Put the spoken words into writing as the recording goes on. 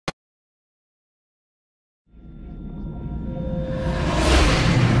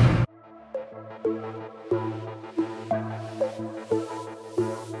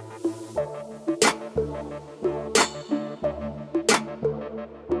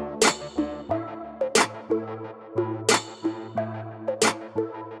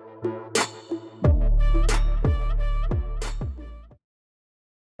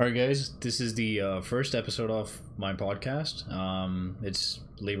All right, guys, this is the first episode of my podcast. It's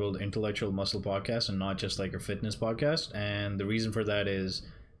labeled Intellectual Muscle Podcast and not just like a fitness podcast. And the reason for that is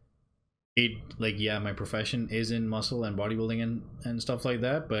my profession is in muscle and bodybuilding and stuff like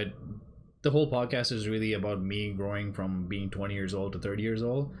that. But the whole podcast is really about me growing from being 20 years old to 30 years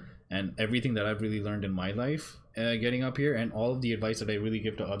old and everything that I've really learned in my life getting up here, and all of the advice that I really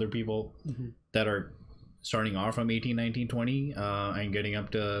give to other people that are starting off from 18, 19, 20 and getting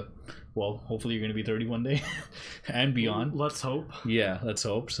up to, well, hopefully you're going to be 30 one day and beyond. Let's hope. Yeah, let's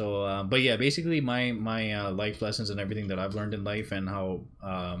hope. So but yeah, basically my life lessons and everything that I've learned in life, and how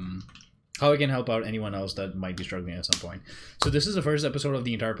I can help out anyone else that might be struggling at some point. So this is the first episode of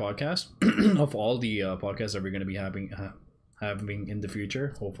the entire podcast of all the podcasts that we're going to be having in the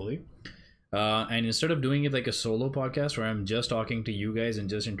future, hopefully. And instead of doing it like a solo podcast where I'm just talking to you guys and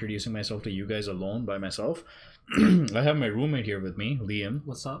just introducing myself to you guys alone by myself, I have my roommate here with me, Liam.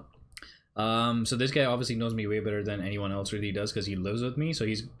 What's up? So this guy obviously knows me way better than anyone else really does because he lives with me. So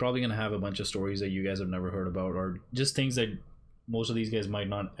he's probably going to have a bunch of stories that you guys have never heard about, or just things that most of these guys might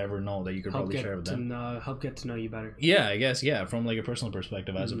not ever know that you could probably share with them. Help get to know you better. Yeah, I guess, yeah, from like a personal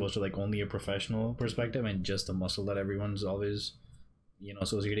perspective as opposed to like only a professional perspective and just the muscle that everyone's always,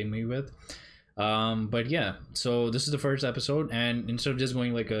 associating me with. But yeah, so this is the first episode, and instead of just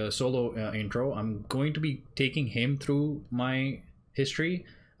going like a solo intro, I'm going to be taking him through my history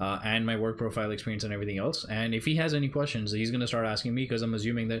and my work profile experience and everything else. And if he has any questions, he's going to start asking me, because I'm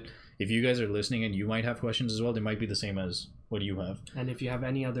assuming that if you guys are listening and you might have questions as well, they might be the same as what you have. And if you have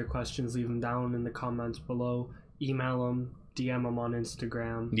any other questions, leave them down in the comments below. Email them, DM them on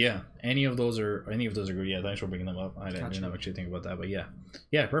Instagram. Yeah, any of those are good. Yeah, thanks for bringing them up. I didn't actually think about that, but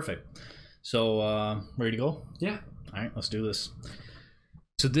yeah, perfect. So ready to go? Yeah. All right, let's do this.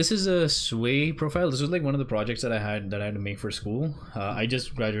 So this is a sway profile. This was like one of the projects that I had to make for school. I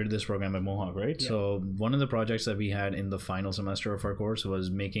just graduated this program at Mohawk, right? Yeah. So one of the projects that we had in the final semester of our course was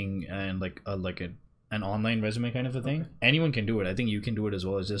making an online resume kind of a thing. Okay. Anyone can do it. I think you can do it as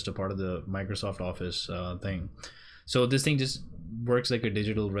well. It's just a part of the Microsoft Office thing. So this thing just works like a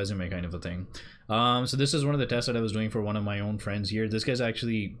digital resume kind of a thing. So this is one of the tests that I was doing for one of my own friends here. This guy's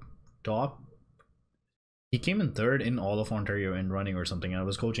actually top. He came in third in all of Ontario in running or something. I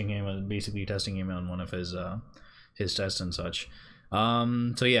was coaching him and basically testing him on one of his tests and such.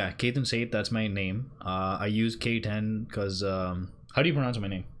 So yeah, Ketan Sate, that's my name. I use Ketan because how do you pronounce my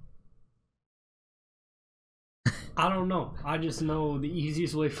name? I don't know. I just know the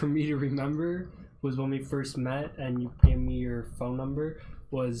easiest way for me to remember was when we first met and you gave me your phone number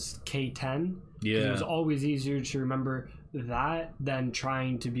was Ketan. Yeah. It was always easier to remember that than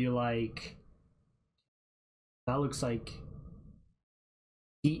trying to be like, that looks like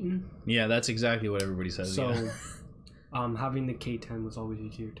Ketan. Yeah, that's exactly what everybody says. So yeah. Having the K10 was always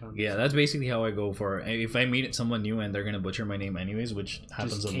easier to understand. Yeah, that's basically how I go for, if I meet someone new and they're gonna butcher my name anyways, which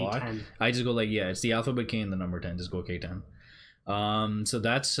happens a lot, I just go like, yeah, it's the alphabet K and the number 10, just go K10. So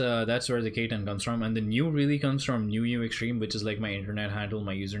that's where the Ketan comes from, and the new really comes from newuxtreme, which is like my internet handle,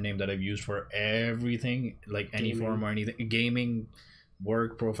 my username that I've used for everything, like any forum or anything, gaming,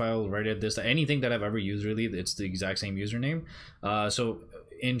 work profile, Reddit, this, anything that I've ever used, really, it's the exact same username. So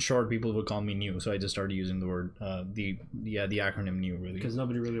in short, people would call me new, so I just started using the word the acronym new, really, because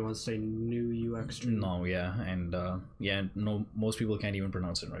nobody really wants to say newuxtreme. No, yeah, and no, most people can't even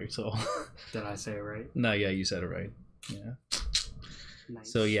pronounce it right. So did I say it right? No, yeah, you said it right. Yeah.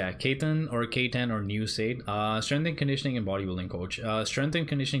 Nice. So yeah, Ketan or Ketan or New Sate, strength and conditioning and bodybuilding coach. Strength and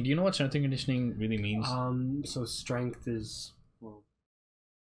conditioning. Do you know what strength and conditioning really means? So strength is, well,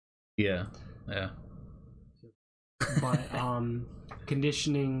 yeah. But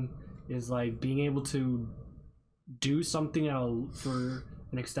conditioning is like being able to do something for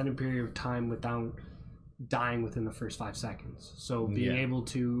an extended period of time without dying within the first 5 seconds. So being able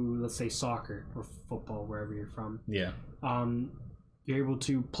to, let's say, soccer or football, wherever you're from. Yeah. You're able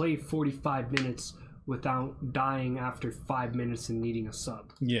to play 45 minutes without dying after 5 minutes and needing a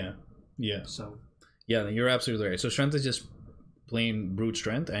sub. Yeah. So. Yeah, you're absolutely right. So strength is just plain brute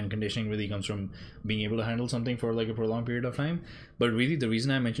strength, and conditioning really comes from being able to handle something for like a prolonged period of time. But really the reason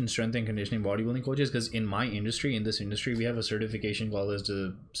I mentioned strength and conditioning bodybuilding coaches, because in this industry we have a certification called as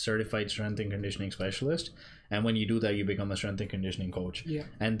the certified strength and conditioning specialist, and when you do that you become a strength and conditioning coach. Yeah.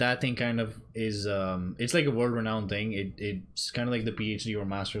 And that thing kind of is it's like a world-renowned thing. It's kind of like the PhD or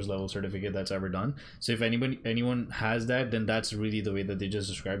master's level certificate that's ever done. So if anyone has that, then that's really the way that they just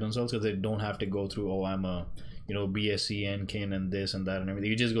describe themselves, because they don't have to go through, oh, I'm a BSc and kin and this and that and everything.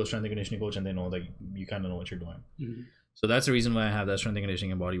 You just go strength and conditioning coach, and they know, like, you kind of know what you're doing. Mm-hmm. So that's the reason why I have that strength and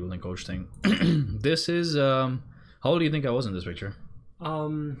conditioning and bodybuilding coach thing. This is how old do you think I was in this picture?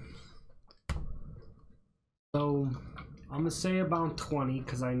 So I'm gonna say about 20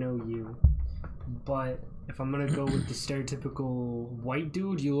 because I know you, but if I'm gonna go with the stereotypical white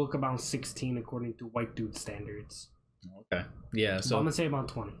dude, you look about 16 according to white dude standards. Okay. Yeah. So I'm gonna say about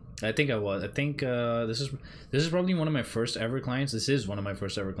 20. I think this is probably one of my first ever clients. This is one of my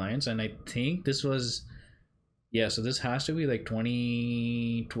first ever clients, and I think this was, yeah. So this has to be like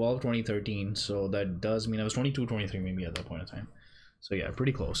 2012, 2013. So that does mean I was 22, 23 maybe at that point in time. So yeah,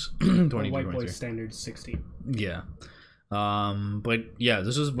 pretty close. 22, white boy standard 16. Yeah. But yeah,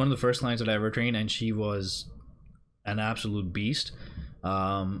 this was one of the first clients that I ever trained, and she was an absolute beast.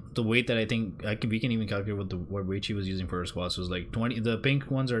 The weight that I think we can even calculate what weight she was using for her squats was like 20. The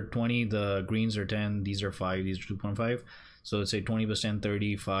pink ones are 20, the greens are 10, these are 5, these are 2.5. So let's say 20 plus 10,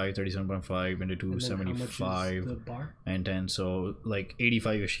 35, 37.5 into 2, 75, the bar? And 10. So like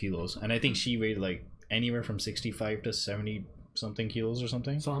 85-ish kilos. And I think she weighed like anywhere from 65 to 70 something kilos or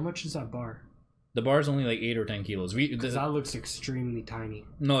something. So how much is that bar? The bar is only like 8 or 10 kilos. That looks extremely tiny.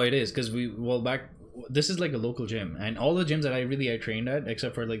 No, it is because this is like a local gym, and all the gyms that I trained at,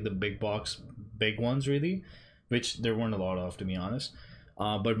 except for like the big ones really, which there weren't a lot of, to be honest.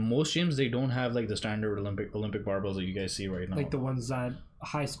 But most gyms, they don't have like the standard Olympic barbells that you guys see right now. Like the ones that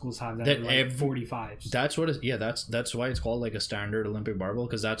high schools have that are like 45s. That's what that's why it's called like a standard Olympic barbell,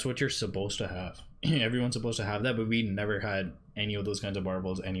 because that's what you're supposed to have. Everyone's supposed to have that, but we never had any of those kinds of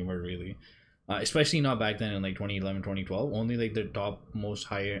barbells anywhere really. Especially not back then in like 2011, 2012. Only like the top most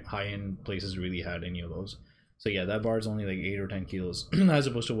high-end places really had any of those. So yeah, that bar is only like 8 or 10 kilos as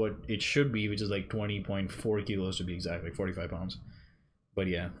opposed to what it should be, which is like 20.4 kilos to be exact, like 45 pounds. But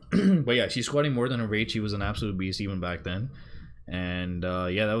yeah, she's squatting more than her weight. She was an absolute beast even back then. And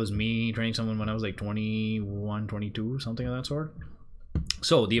yeah, that was me training someone when I was like 21, 22, something of that sort.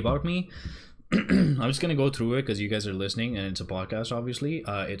 So the about me, I'm just gonna go through it because you guys are listening and it's a podcast, obviously.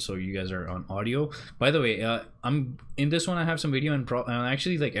 It's so you guys are on audio. By the way, I'm in this one. I have some video and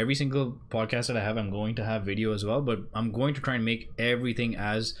actually, like every single podcast that I have, I'm going to have video as well. But I'm going to try and make everything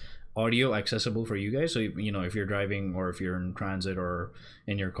as audio accessible for you guys. So you know, if you're driving or if you're in transit or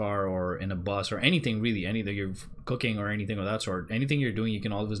in your car or in a bus or anything really, anything you're cooking or anything of that sort, anything you're doing, you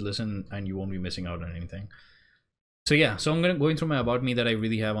can always listen and you won't be missing out on anything. So yeah, so I'm going through my about me that I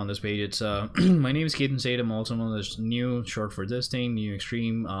really have on this page. It's my name is Ketan Said. I'm also known as New, short for this thing, New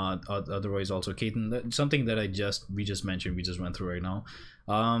Extreme, otherwise also Ketan. Something that we just mentioned, we just went through right now.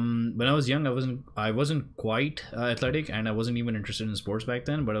 When I was young, I wasn't quite athletic, and I wasn't even interested in sports back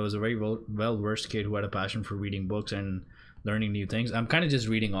then. But I was a very well-versed kid who had a passion for reading books and learning new things. I'm kind of just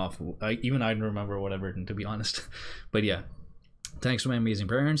reading off. I don't remember what I've written, to be honest. But yeah. Thanks to my amazing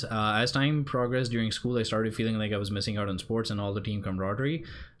parents. As time progressed during school, I started feeling like I was missing out on sports and all the team camaraderie,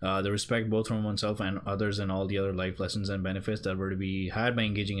 the respect both from oneself and others, and all the other life lessons and benefits that were to be had by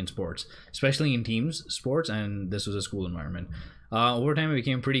engaging in sports, especially in teams sports, and this was a school environment. Over time, I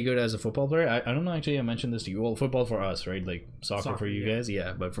became pretty good as a football player. I don't know, actually, I mentioned this to you. Well, football for us, right? Like soccer for you guys,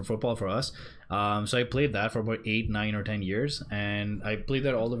 yeah, but for football for us. So I played that for about 8, 9, or 10 years, and I played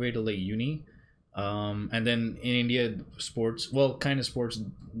that all the way to like uni. And then in India, sports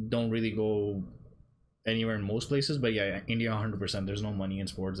don't really go anywhere in most places, but yeah, India 100%. There's no money in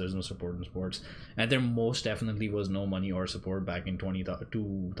sports, there's no support in sports, and there most definitely was no money or support back in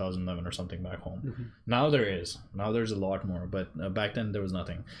 2011 or something back home. Mm-hmm. Now there's a lot more, but back then there was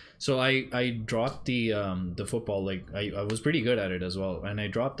nothing. So I dropped the football. Like I was pretty good at it as well, and I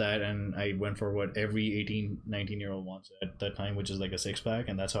dropped that and I went for what every 18-19-year-old wants at that time, which is like a six-pack,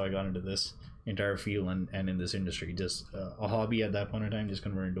 and that's how I got into this entire field and in this industry. Just a hobby at that point in time, just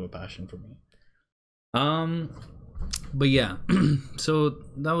converted into a passion for me. But yeah, so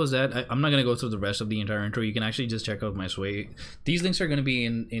that was that. I'm not gonna go through the rest of the entire intro. You can actually just check out my sway. These links are gonna be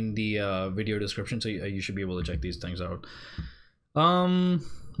in the video description, so you should be able to check these things out.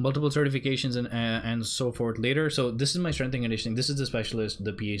 Multiple certifications and so forth later. So this is my strength and conditioning. This is the specialist,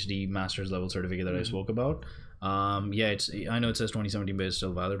 the PhD master's level certificate that I spoke about. Yeah, I know it says 2017, but it's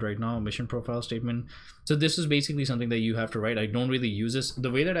still valid right now. Mission profile statement. So this is basically something that you have to write. I don't really use this.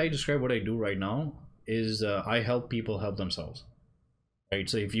 The way that I describe what I do right now is I help people help themselves. Right,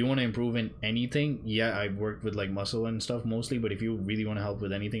 so if you want to improve in anything, yeah, I work with like muscle and stuff mostly, but if you really want to help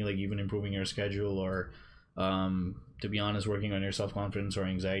with anything, like even improving your schedule or to be honest, working on your self-confidence or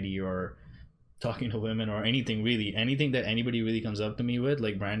anxiety or talking to women or anything really, anything that anybody really comes up to me with,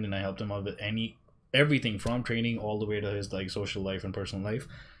 like Brandon, I helped him out with everything from training all the way to his like social life and personal life.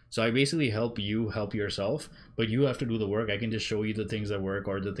 So I basically help you help yourself, but you have to do the work. I can just show you the things that work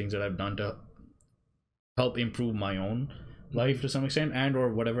or the things that I've done to help improve my own life to some extent, and or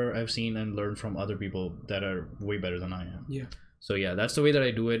whatever I've seen and learned from other people that are way better than I am. Yeah. So yeah, that's the way that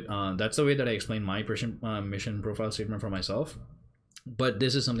I do it. That's the way that I explain my mission profile statement for myself. But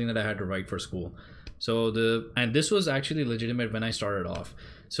this is something that I had to write for school. So this was actually legitimate when I started off.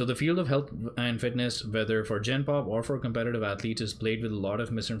 So the field of health and fitness, whether for Gen Pop or for competitive athletes, is plagued with a lot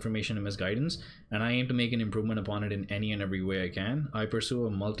of misinformation and misguidance, and I aim to make an improvement upon it in any and every way I can. I pursue a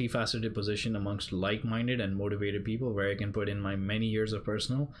multifaceted position amongst like-minded and motivated people where I can put in my many years of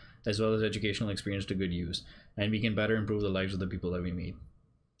personal as well as educational experience to good use, and we can better improve the lives of the people that we meet.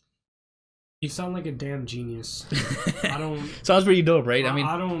 You sound like a damn genius. I don't. Sounds pretty dope, right? I mean,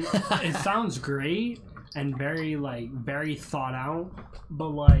 I don't. It sounds great and very thought out, but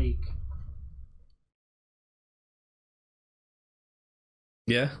like.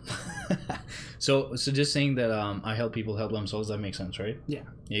 Yeah. so just saying that I help people help themselves, that makes sense, right? Yeah.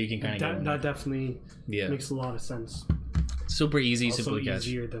 Yeah, you can kind of. That definitely. Makes a lot of sense. Super easy, also simple to catch.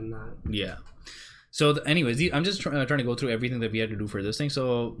 Easier than that. Yeah. So anyways, I'm just trying to go through everything that we had to do for this thing.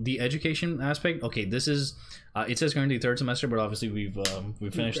 So the education aspect, okay, this is it says currently third semester, but obviously we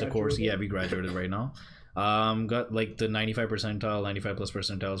finished the course. Yeah, we graduated right now. Got like the 95 plus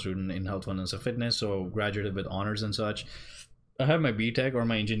percentile student in health, wellness, and fitness. So graduated with honors and such. I have my BTech or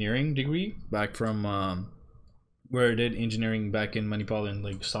my engineering degree back from where I did engineering back in Manipal in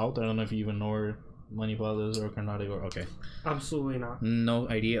like South. I don't know if you even know where Manipal is or Karnataka or okay. Absolutely not. No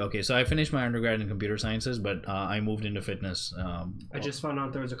idea. Okay, so I finished my undergrad in computer sciences, but I moved into fitness. I just found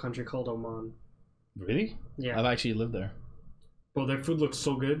out there was a country called Oman. Really? Yeah. I've actually lived there. Well, their food looks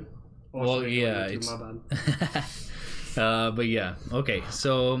so good. Well, yeah, it's my bad. but yeah, okay.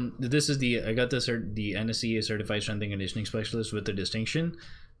 So this is I got the NSCA Certified Strength and Conditioning Specialist with the distinction.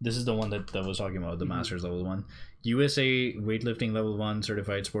 This is the one that I was talking about, the Masters Level 1. USA Weightlifting Level 1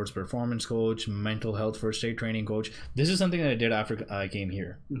 Certified Sports Performance Coach, Mental Health First Aid Training Coach. This is something that I did after I came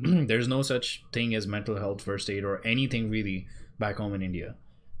here. There's no such thing as mental health first aid or anything really back home in India.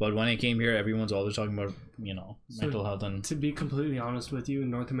 But when I came here, everyone's always talking about, mental health. And to be completely honest with you,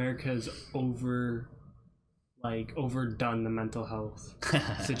 North America has overdone the mental health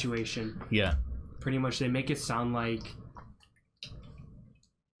situation. Yeah. Pretty much they make it sound like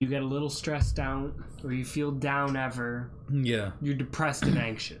you get a little stressed out or you feel down ever. Yeah. You're depressed and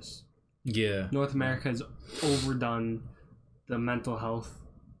anxious. Yeah. North America has overdone the mental health.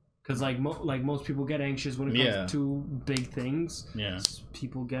 Because most people get anxious when it comes to big things. Yeah.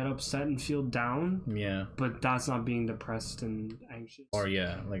 People get upset and feel down. Yeah. But that's not being depressed and anxious. Or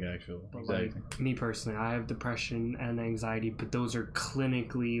actual. But exactly. Like me personally, I have depression and anxiety, but those are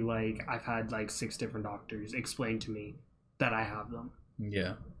clinically I've had 6 different doctors explain to me that I have them.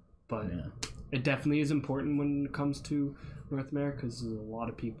 Yeah. But it definitely is important when it comes to North America because a lot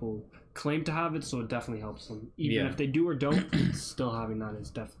of people claim to have it, so it definitely helps them. Even if they do or don't, still having that is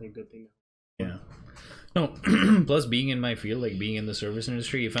definitely a good thing. Yeah. No, plus being in my field, being in the service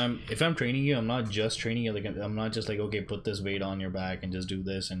industry, if I'm training you, I'm not just training you, I'm not just okay, put this weight on your back and just do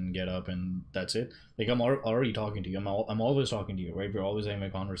this and get up and that's it. I'm already talking to you. I'm always talking to you, right? We're always having a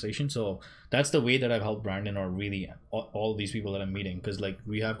conversation. So that's the way that I've helped Brandon or really all these people that I'm meeting, because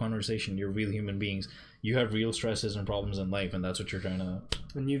we have conversation. You're real human beings. You have real stresses and problems in life, and that's what you're trying to.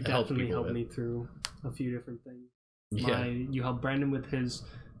 And you've definitely helped me through a few different things. Yeah. You helped Brandon with his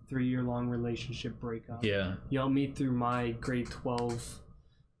 3-year-long relationship breakup. Yeah. You helped me through my grade 12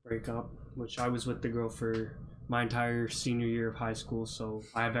 breakup, which I was with the girl for my entire senior year of high school. So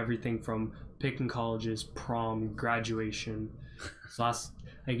I have everything from picking colleges, prom, graduation. So that's,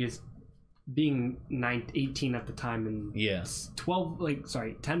 I guess, being 18 at the time and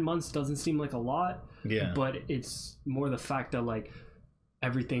 10 months doesn't seem like a lot. Yeah. But it's more the fact that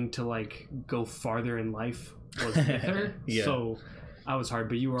everything to go farther in life was with her. Yeah. So I was hard,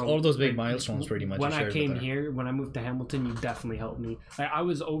 but you were all those big milestones pretty much. When I came here, when I moved to Hamilton, you definitely helped me. I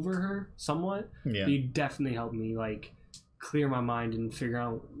was over her somewhat. Yeah. But you definitely helped me clear my mind and figure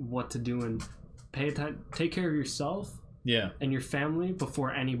out what to do and take care of yourself. Yeah. And your family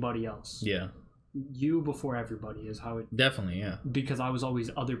before anybody else. Yeah. You before everybody is how it. Definitely, yeah. Because I was always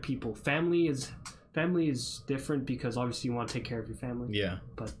other people. Family is different because obviously you want to take care of your family. Yeah.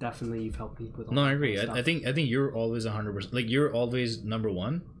 But definitely you've helped me with all I agree. I think you're always 100%. You're always number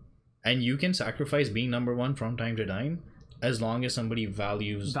one, and you can sacrifice being number one from time to time, as long as somebody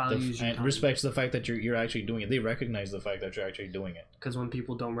values and respects the fact that you're actually doing it. They recognize the fact that you're actually doing it. Because when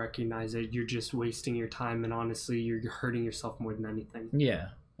people don't recognize it, you're just wasting your time, and honestly, you're hurting yourself more than anything. Yeah,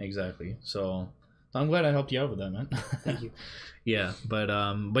 exactly. So I'm glad I helped you out with that, man. Thank you. Yeah, but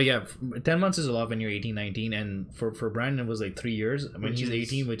yeah, 10 months is a lot when you're 18, 19, and for Brandon it was 3 years when he's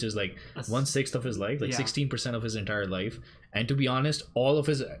 18, which is 1/6 of his life, 16% of his entire life, and to be honest, all of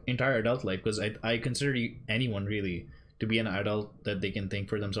his entire adult life, because I consider anyone really to be an adult that they can think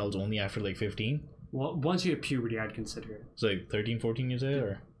for themselves only after like 15? Well, once you hit puberty, I'd consider it. So like 13, 14 you say,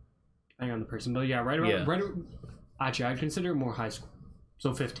 or? Depending on the person. But yeah, right around, actually, I'd consider it more high school.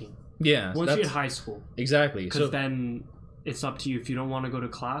 So 15. Yeah. Once you hit high school. Exactly. Because then it's up to you. If you don't want to go to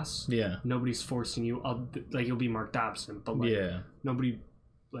class, yeah, nobody's forcing you. Like, you'll be marked absent. But like, yeah, nobody,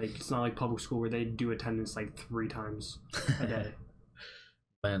 like, it's not like public school where they do attendance like 3 times a day.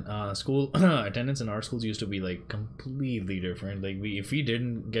 And school attendance in our schools used to be like completely different. Like if we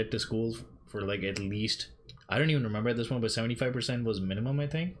didn't get to school for like at least, I don't even remember at this point, but 75% was minimum, I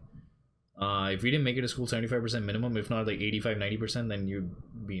think. If we didn't make it to school 75% minimum, if not like 85-90%, then you'd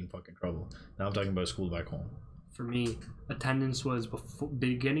be in fucking trouble. Now I'm talking about school back home. For me, attendance was before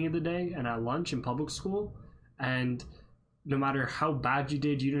beginning of the day and at lunch in public school, and no matter how bad you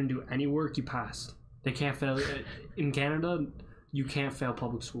did, you didn't do any work, you passed. They can't fail. In Canada, you can't fail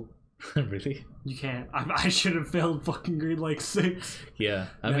public school. Really? You can't. I should have failed fucking grade like 6. Yeah,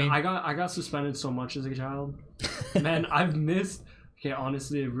 I mean, I got suspended so much as a child. Man, I've missed. Okay,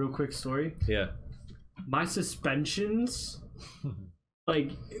 honestly, a real quick story. Yeah. My suspensions,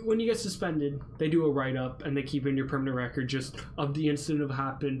 like when you get suspended, they do a write up and they keep in your permanent record just of the incident that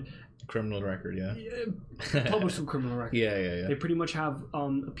happened. Criminal record, yeah. Publish some criminal record. Yeah. They pretty much have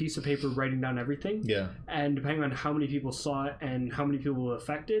a piece of paper writing down everything. Yeah. And depending on how many people saw it and how many people were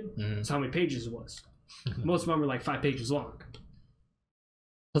affected, it's how many pages it was. Most of them were like 5 pages long.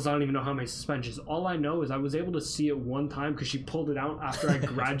 Plus, I don't even know how many suspensions. All I know is I was able to see it one time because she pulled it out after I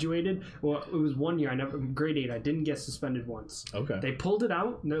graduated. Well, it was 1 year. Grade 8. I didn't get suspended once. Okay. They pulled it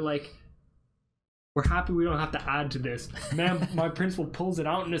out and they're like, "We're happy we don't have to add to this." Man, my principal pulls it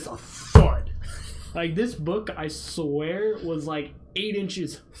out and it's a thud. Like, this book, I swear, was like 8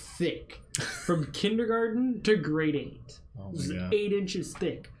 inches thick. From kindergarten to grade 8. Oh It was my God. 8 inches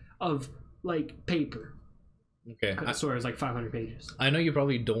thick of, like, paper. Okay. I swear, it was like 500 pages. I know you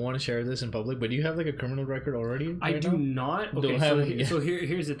probably don't want to share this in public, but do you have like a criminal record already? I do not. Okay, so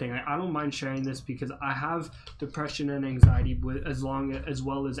here's the thing. I don't mind sharing this because I have depression and anxiety as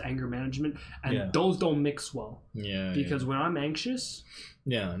well as anger management, and those don't mix well. Yeah. Because when I'm anxious,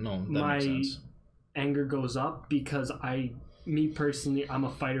 that my makes sense. anger goes up because me personally, I'm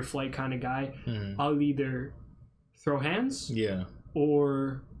a fight or flight kind of guy. Mm-hmm. I'll either throw hands,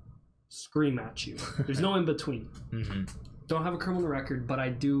 or scream at you. There's no in between. Mm-hmm. Don't have a criminal record, but I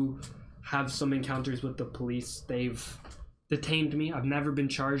do have some encounters with the police. They've detained me. I've never been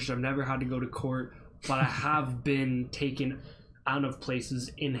charged. I've never had to go to court, but I have been taken out of places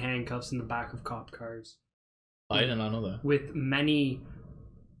in handcuffs in the back of cop cars. I did not know that. With many,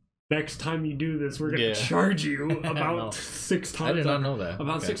 next time you do this, we're going to charge you about 6 times. I did not know that.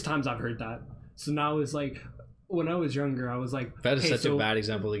 About 6 times I've heard that. So now it's like, when I was younger, I was like, that is such a bad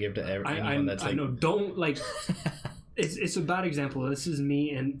example to give to anyone that's like... I know, don't, like... it's a bad example. This is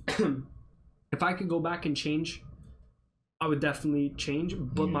me, and if I could go back and change, I would definitely change.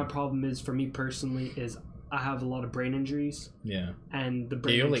 But my problem is, for me personally, is I have a lot of brain injuries. Yeah. And the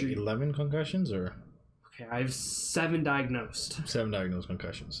brain injury... You have like 11 concussions, or...? Okay, I have 7 diagnosed. 7 diagnosed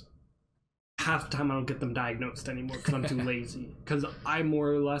concussions. Half the time I don't get them diagnosed anymore because I'm too lazy. Because I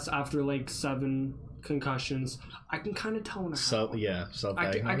more or less, after like 7... concussions, I can kind of tell when I have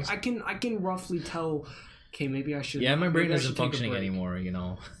self-diagnosed. I can roughly tell. Okay, maybe I should. Yeah, my brain isn't functioning anymore. You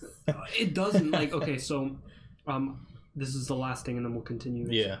know, it doesn't. Like, okay, so, this is the last thing, and then we'll continue.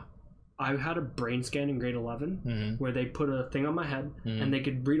 Yeah, I had a brain scan in grade 11 where they put a thing on my head and they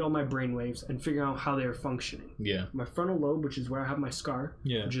could read all my brain waves and figure out how they were functioning. Yeah, my frontal lobe, which is where I have my scar.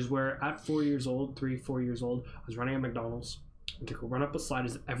 Yeah, which is where at 4 years old, 4 years old, I was running at McDonald's. To go run up a slide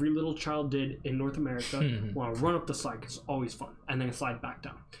as every little child did in North America. Want to run up the slide because it's always fun, and then slide back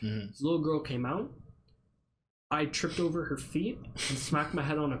down. This little girl came out. I tripped over her feet and smacked my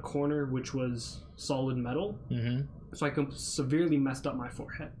head on a corner which was solid metal. So I severely messed up my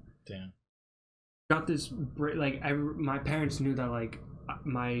forehead. Damn. Got this my parents knew that like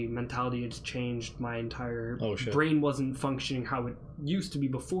my mentality had changed. My entire brain wasn't functioning how it used to be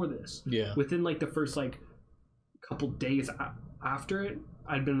before this. Yeah. Within like the first like couple days after it,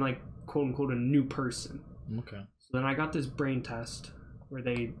 I'd been like quote unquote a new person. Okay. So then I got this brain test where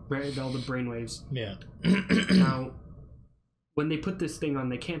they read all the brain waves. Yeah. Now, when they put this thing on,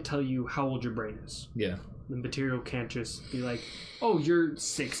 they can't tell you how old your brain is. Yeah. The material can't just be like, "Oh, you're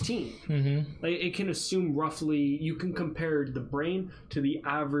 16." Like, it can assume roughly. You can compare the brain to the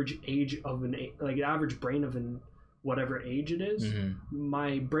average age of the average brain of whatever age it is.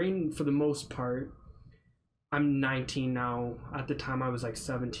 My brain, for the most part. I'm 19 now. At the time, I was like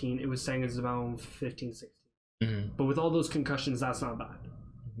 17. It was saying it's about 15, 16. But with all those concussions, that's not bad.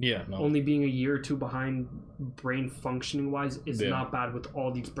 Yeah. No. Only being a year or 2 behind brain functioning wise is not bad with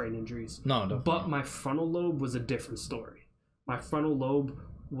all these brain injuries. No, definitely. But my frontal lobe was a different story. My frontal lobe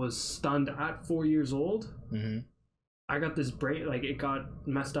was stunned at 4 years old. Mm-hmm. I got this brain, like, it got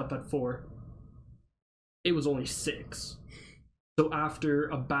messed up at 4. It was only 6. So after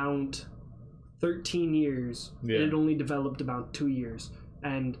about 13 years, it had only developed about 2 years.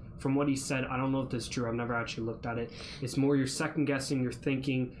 And from what he said, I don't know if this is true, I've never actually looked at it. It's more you're second guessing, you're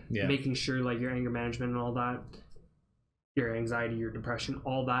thinking, making sure like your anger management and all that, your anxiety, your depression,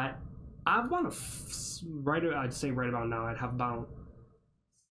 all that. I'd want to I'd say right about now, I'd have about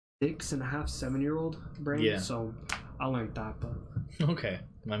 6.5, 7-year-old brain. Yeah. So I learned that, but okay.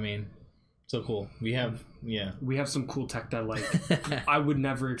 I mean, so cool. We have some cool tech that like I would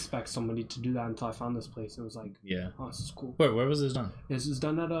never expect somebody to do that until I found this place. It was like, oh, this is cool. Where was this done? This is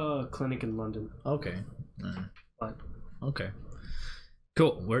done at a clinic in London. Okay. But okay.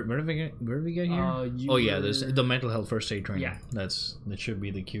 Cool. Where did we get here? There's the mental health first aid training. Yeah, that should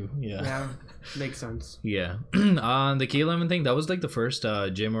be the cue. Yeah, makes sense. Yeah. The K11 thing, that was like the first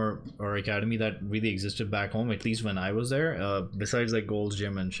gym or academy that really existed back home, at least when I was there. Besides like Gold's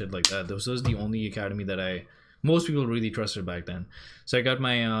Gym and shit like that, this was the only academy that most people really trusted back then. So I got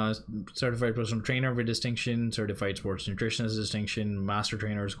my certified personal trainer with distinction, certified sports nutritionist distinction, master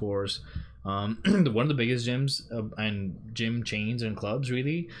trainer's course. One of the biggest gyms and gym chains and clubs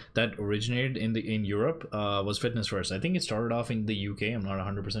really that originated in Europe was Fitness First. I think it started off in the UK. I'm not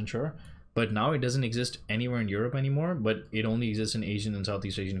 100% sure, but now it doesn't exist anywhere in Europe anymore. But it only exists in Asian and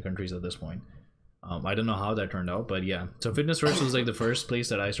Southeast Asian countries at this point. I don't know how that turned out, but yeah. So Fitness First was like the first place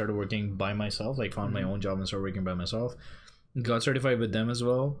that I started working by myself, like found my own job and started working by myself. Got certified with them as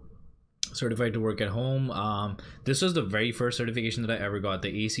well. Certified to work at home. This was the very first certification that I ever got,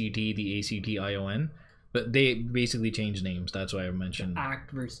 the ACT, the ACT-ION. But they basically changed names. That's why I mentioned the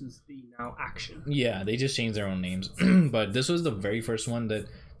ACT versus the now Action. Yeah, they just changed their own names. But this was the very first one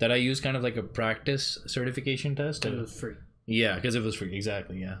that I used kind of like a practice certification test. And it was free. Yeah, because it was free.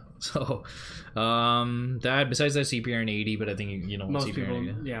 Exactly. Yeah. So, that besides that CPR and AD, but I think you know most CPR people,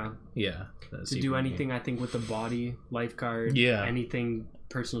 and AD. Yeah. To do anything, I think with the body lifeguard. Yeah. Anything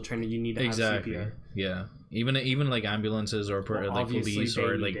personal trainer, you need to have CPR. Yeah. Even like ambulances or like police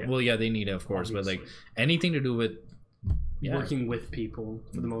or like they need it, of course, obviously. But like anything to do with working with people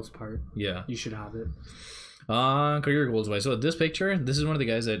for the most part. Yeah. You should have it. Career goals wise, so this picture, this is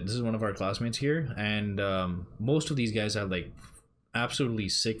one of our classmates here, and most of these guys have like absolutely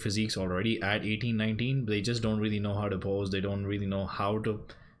sick physiques already at 18-19. They just don't really know how to pose. They don't really know how to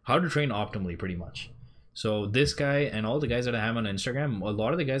train optimally, pretty much. So this guy and all the guys that I have on Instagram, a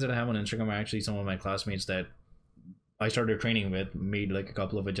lot of the guys that I have on Instagram are actually some of my classmates that I started training with, made like a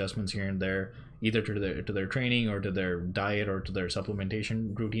couple of adjustments here and there, either to their training or to their diet or to their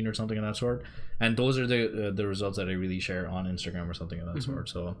supplementation routine or something of that sort. And those are the results that I really share on Instagram or something of that sort.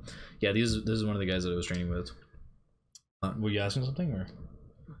 So yeah, this is one of the guys that I was training with. Were you asking something or?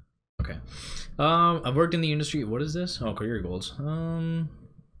 Okay. I've worked in the industry. What is this? Oh, career goals.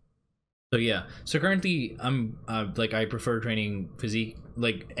 So yeah, so currently I'm I prefer training physique,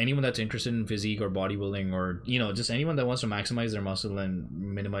 like anyone that's interested in physique or bodybuilding or just anyone that wants to maximize their muscle and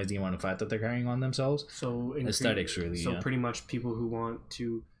minimize the amount of fat that they're carrying on themselves. So aesthetics really. So pretty much people who want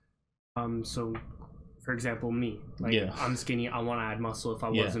to, so for example me, I'm skinny, I want to add muscle. If I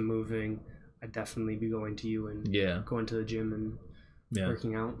wasn't moving, I'd definitely be going to you and going to the gym and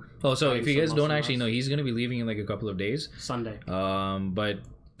working out. Oh, so if you guys don't actually know, he's gonna be leaving in like a couple of days. Sunday. But.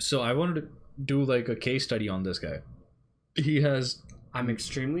 So I wanted to do like a case study on this guy. I'm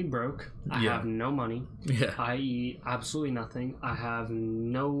extremely broke. I have no money. Yeah. I eat absolutely nothing. I have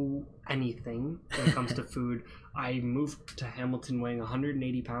no anything when it comes to food. I moved to Hamilton weighing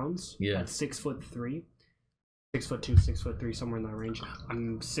 180 pounds. Yeah. At 6'3", 6'2", 6'3", somewhere in that range.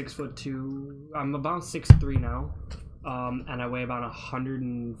 I'm 6'2". I'm about 6'3" now, and I weigh about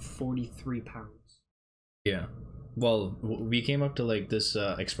 143 pounds. Yeah. Well, we came up to like this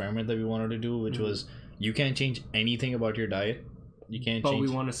experiment that we wanted to do, which was you can't change anything about your diet. You can't. But we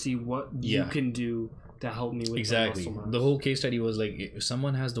want to see what you can do to help me with exactly. The whole case study was like, if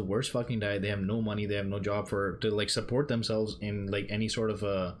someone has the worst fucking diet, they have no money, they have no job to like support themselves in like any sort of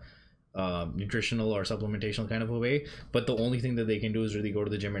a nutritional or supplementational kind of a way, but the only thing that they can do is really go to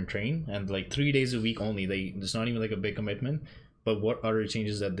the gym and train, and like 3 days a week only. It's not even like a big commitment, but what other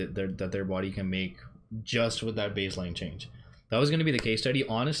changes that their body can make just with that baseline change. That was going to be the case study.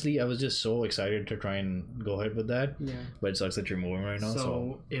 Honestly, I was just so excited to try and go ahead with that. Yeah. But it sucks that you're moving right now.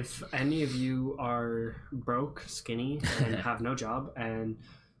 So if any of you are broke, skinny, and have no job, and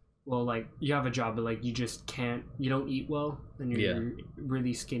well, like you have a job, but like you just can't, you don't eat well, and you're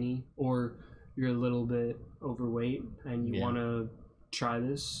really skinny, or you're a little bit overweight and you want to try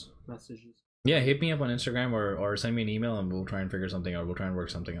this, messages. Yeah, hit me up on Instagram or send me an email and we'll try and figure something out. We'll try and work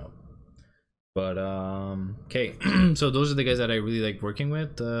something out. But okay, so those are the guys that I really like working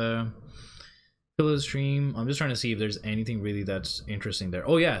with. Stream. I'm just trying to see if there's anything really that's interesting there.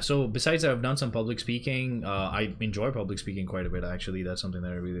 Oh yeah, so besides that, I've done some public speaking. I enjoy public speaking quite a bit actually. That's something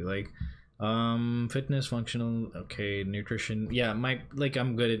that I really like. Fitness, functional, okay, nutrition. Yeah,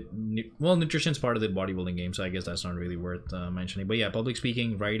 I'm good at nutrition's part of the bodybuilding game, so I guess that's not really worth mentioning. But yeah, public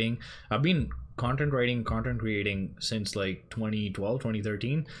speaking, writing. I've been content creating since like 2012,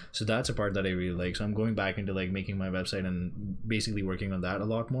 2013. So that's a part that I really like. So I'm going back into like making my website and basically working on that a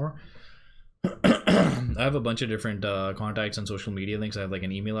lot more. I have a bunch of different contacts and social media links. I have like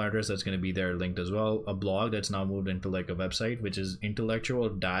an email address that's going to be there linked as well. A blog that's now moved into like a website, which is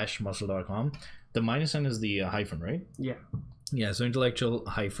intellectual-muscle.com. The minus sign is the hyphen, right? Yeah, so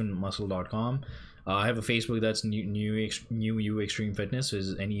intellectual-muscle.com. I have a Facebook that's newuxtreme.fitness,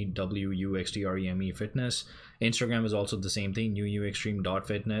 is NEWUXTREME fitness. Instagram is also the same thing,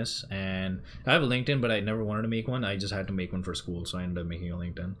 newuxtreme.fitness. And I have a LinkedIn, but I never wanted to make one. I just had to make one for school, so I ended up making a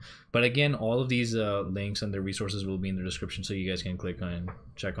LinkedIn. But again, all of these links and their resources will be in the description, so you guys can click on and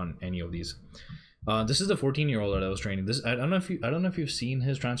check on any of these. This is the 14-year-old that I was training. This I don't know if you've seen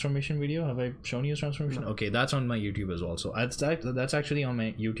his transformation video. Have I shown you his transformation? No. Okay, that's on my YouTube as well. So that's actually on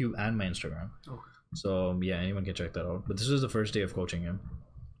my YouTube and my Instagram. Okay. So yeah, anyone can check that out. But this is the first day of coaching him.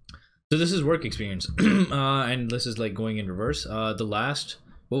 So this is work experience, and this is like going in reverse. Besides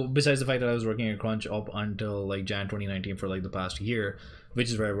the fact that I was working at Crunch up until like Jan 2019 for like the past year, which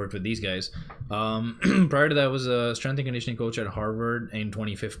is where I worked with these guys. Prior to that, I was a strength and conditioning coach at Harvard in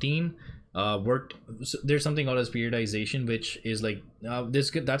 2015. There's something called as periodization, which is like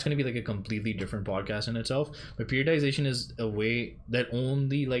that's going to be like a completely different podcast in itself. But periodization is a way that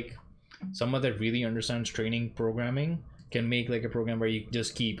only like someone that really understands training programming can make like a program where you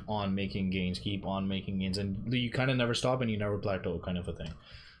just keep on making gains, and you kind of never stop and you never plateau, kind of a thing.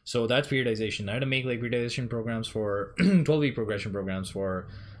 So that's periodization. I had to make like periodization programs for 12-week progression programs for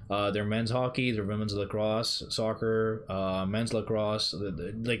their men's hockey, their women's lacrosse, soccer, men's lacrosse,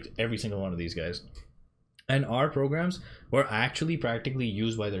 like every single one of these guys. And our programs were actually practically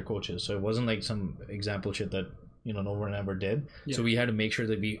used by their coaches. So it wasn't like some example shit that no one ever did. Yeah. So we had to make sure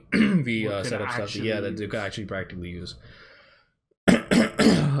that we set up stuff that they could actually practically use.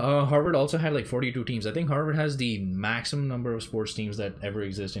 Harvard also had like 42 teams. I think Harvard has the maximum number of sports teams that ever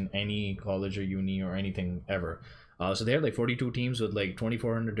exist in any college or uni or anything ever. So they had like 42 teams with like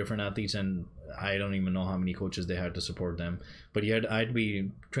 2,400 different athletes, and I don't even know how many coaches they had to support them. But I'd be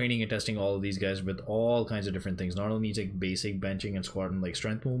training and testing all of these guys with all kinds of different things. Not only like basic benching and squat and like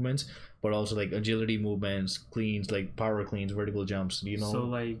strength movements, but also like agility movements, cleans, like power cleans, vertical jumps. So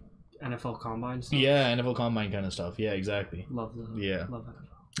like NFL Combine stuff? Yeah, NFL Combine kind of stuff. Yeah, exactly. Love that. Yeah. Love NFL.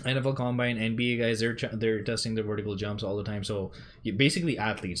 NFL Combine, NBA guys, they're testing the vertical jumps all the time. So basically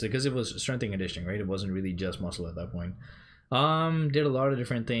athletes, because it was strength and conditioning, right? It wasn't really just muscle at that point. Did a lot of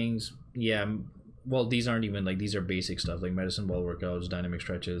different things. Yeah, well, these aren't even like, these are basic stuff like medicine ball workouts, dynamic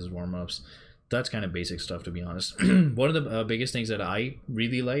stretches, warm-ups. That's kind of basic stuff, to be honest. One of the biggest things that I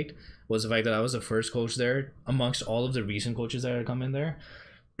really liked was the fact that I was the first coach there amongst all of the recent coaches that had come in there.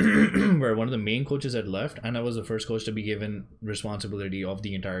 Where one of the main coaches had left, and I was the first coach to be given responsibility of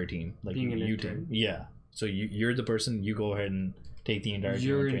the entire team, like being an intern. Yeah, so you're the person, you go ahead and take the entire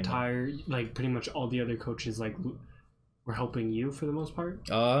team. Like pretty much all the other coaches like were helping you for the most part.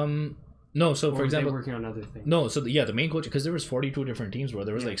 No, so for example, working on other things. No, so the main coach, because there was 42 different teams, where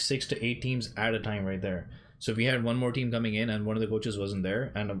there was like 6 to 8 teams at a time right there. So if we had one more team coming in and one of the coaches wasn't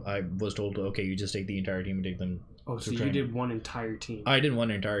there, and I was told, okay, you just take the entire team and take them. Oh, so you did one entire team? I did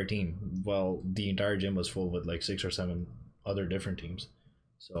one entire team. Well, the entire gym was full with like 6 or 7 other different teams.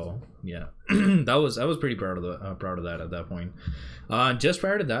 So yeah, I was pretty proud of that at that point. Just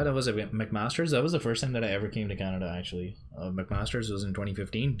prior to that, I was at McMaster's. That was the first time that I ever came to Canada. Actually, McMaster's was in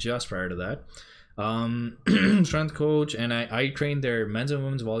 2015. Just prior to that. Strength coach, and I trained their men's and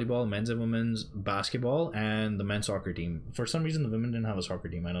women's volleyball, men's and women's basketball, and the men's soccer team. For some reason, the women didn't have a soccer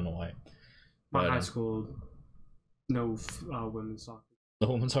team. I don't know why. My high school, no women's soccer. The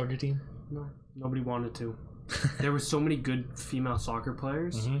women's soccer team? No, nobody wanted to. There were so many good female soccer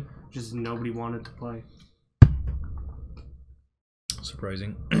players, just nobody wanted to play.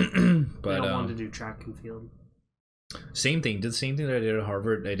 Surprising. But they don't want to do track and field. Same thing. Did the same thing that I did at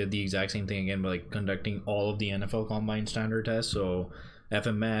Harvard. I did the exact same thing again by like conducting all of the NFL Combine standard tests. So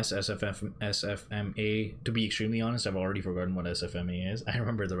FMS, SFMA. To be extremely honest, I've already forgotten what SFMA is. I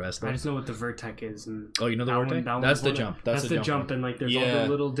remember the rest. I just know what the Vertec is. And oh, you know the Vertec? That's the jump. That's the jump, and like there's all the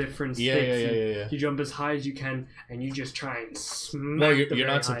little different sticks. Yeah. You jump as high as you can, and you just try and smack. No, you're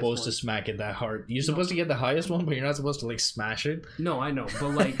not supposed to smack it that hard. You're supposed to get the highest one, but you're not supposed to like smash it. No, I know,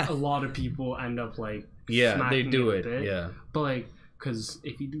 but like a lot of people end up like they do it. Yeah, but like. Because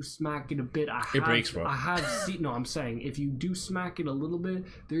if you do smack it a bit, it breaks, bro. I have seen. No, I'm saying if you do smack it a little bit,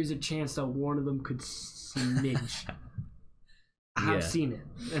 there's a chance that one of them could smidge. I have seen it.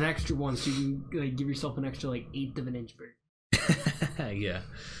 An extra one, so you can like give yourself an extra like 1/8 of an inch bird. Yeah.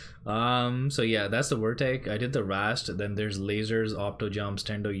 So yeah, that's the Vertec. I did the Rast. Then there's lasers, opto jumps,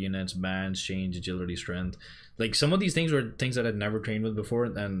 tendo units, bands, change, agility, strength. Like some of these things were things that I'd never trained with before,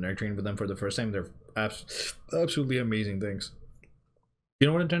 and I trained with them for the first time. They're absolutely amazing things. You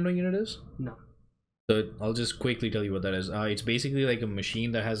know what a tendo unit is? No. So I'll just quickly tell you what that is. It's basically like a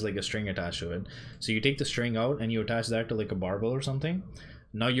machine that has like a string attached to it. So you take the string out and you attach that to like a barbell or something.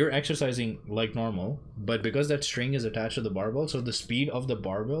 Now you're exercising like normal, but because that string is attached to the barbell, so the speed of the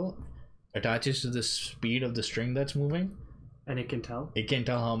barbell attaches to the speed of the string that's moving. And it can tell? It can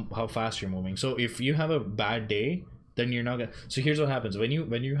tell how fast you're moving. So if you have a bad day, then you're not gonna... So here's what happens. When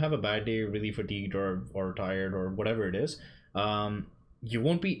you have a bad day, really fatigued or tired or whatever it is, you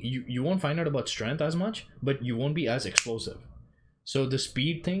won't find out about strength as much, but you won't be as explosive. So the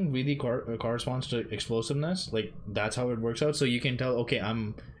speed thing really corresponds to explosiveness. Like that's how it works out. So you can tell, okay,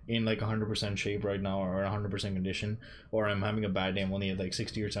 I'm in like 100% shape right now, or 100% condition, or I'm having a bad day, I'm only at like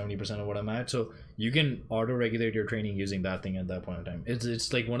 60 or 70% of what I'm at. So you can auto regulate your training using that thing at that point in time.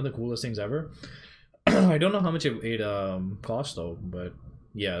 It's like one of the coolest things ever. I don't know how much it cost though, but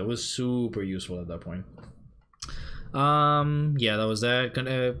yeah, it was super useful at that point. Yeah, that was that.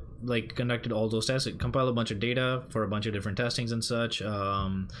 Conducted all those tests. It compiled a bunch of data for a bunch of different testings and such.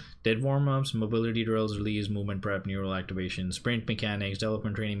 Did warm-ups, mobility drills, release, movement prep, neural activation, sprint mechanics,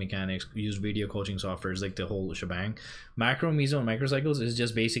 development training mechanics, used video coaching softwares, like the whole shebang. Macro, meso, and microcycles is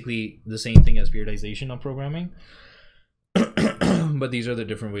just basically the same thing as periodization of programming. But these are the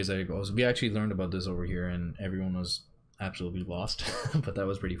different ways that it goes. We actually learned about this over here and everyone was absolutely lost. But that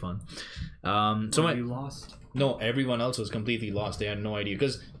was pretty fun. You lost? No, everyone else was completely lost. They had no idea,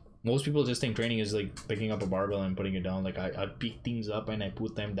 because most people just think training is like picking up a barbell and putting it down. Like I pick things up and I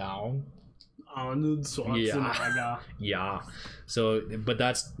put them down. Yeah. So, but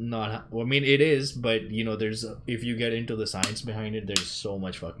that's not. I mean, it is, but you know, there's if you get into the science behind it, there's so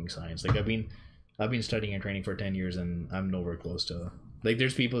much fucking science. Like I've been studying and training for 10 years, and I'm nowhere close to. Like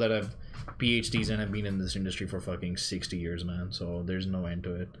there's people that have PhDs and have been in this industry for fucking 60 years, man. So there's no end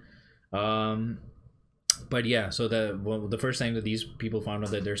to it. But yeah, so the first time that these people found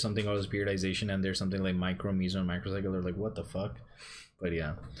out that there's something called periodization and there's something like micro, meso, and microcycle, they're like, what the fuck? But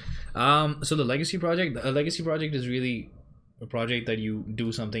yeah. So the legacy project, a legacy project is really a project that you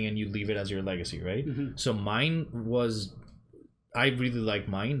do something and you leave it as your legacy, right? Mm-hmm. So mine was, I really like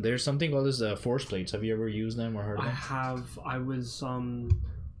mine. There's something called as force plates. Have you ever used them or heard of them? I have. I was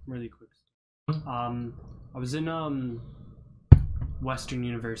really quick. I was in Western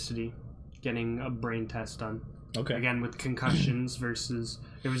University getting a brain test done. Okay. Again with concussions versus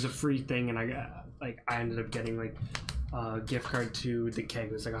it was a free thing, and I ended up getting like a gift card to the keg.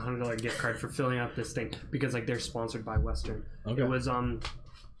 It was like $100 gift card for filling out this thing because like they're sponsored by Western. Okay. It was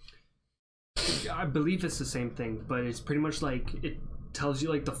I believe it's the same thing, but it's pretty much like it tells you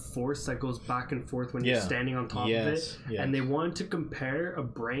like the force that goes back and forth when you're standing on top of it. And they wanted to compare a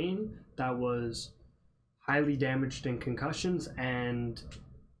brain that was highly damaged in concussions and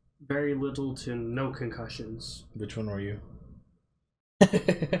very little to no concussions. Which one were you?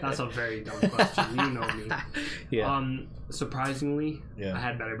 That's a very dumb question. You know me. Yeah. Surprisingly, I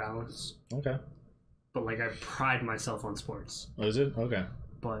had better balance. Okay. But like I pride myself on sports. Oh, is it? Okay.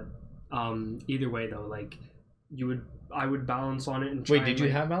 But either way though, like I would balance on it and try. Wait, did you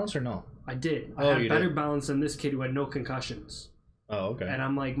have balance or no? I did. I had better balance than this kid who had no concussions. Oh, okay. And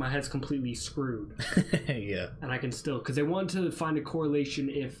I'm like, my head's completely screwed. Yeah. And I can still, because they wanted to find a correlation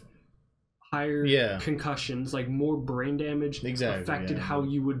if higher concussions, like more brain damage, affected how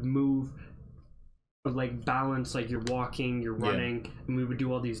you would move, or like balance, like you're walking, you're running, and we would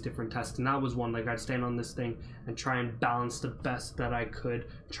do all these different tests. And that was one, like I'd stand on this thing and try and balance the best that I could,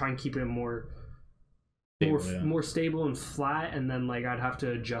 try and keep it more stable and flat, and then like I'd have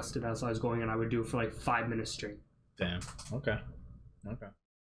to adjust it as I was going, and I would do it for like 5 minutes straight. Damn. Okay.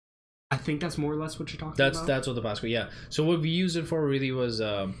 I think that's more or less what you're talking about. That's what the Pasco, yeah. So what we used it for really was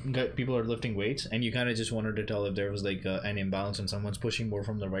people are lifting weights, and you kind of just wanted to tell if there was like an imbalance and someone's pushing more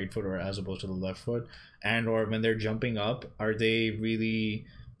from the right foot or as opposed to the left foot, and or when they're jumping up, are they really?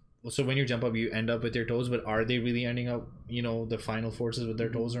 So when you jump up, you end up with your toes, but are they really ending up, you know, the final forces with their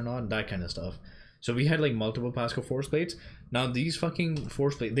toes or not? That kind of stuff. So we had like multiple Pasco force plates. Now these fucking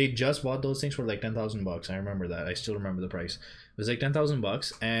force plates, they just bought those things for like $10,000. I remember that. I still remember the price. It was like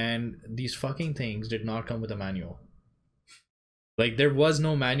 $10,000, and these fucking things did not come with a manual. Like there was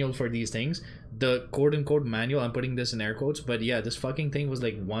no manual for these things. The quote unquote manual, I'm putting this in air quotes, but yeah, this fucking thing was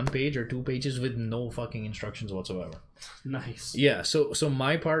like 1 page or 2 pages with no fucking instructions whatsoever. Nice. Yeah. So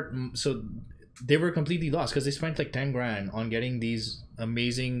my part, so they were completely lost because they spent like 10 grand on getting these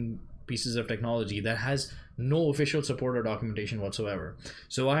amazing pieces of technology that has no official support or documentation whatsoever.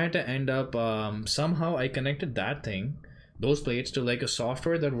 So I had to end up somehow I connected those plates to like a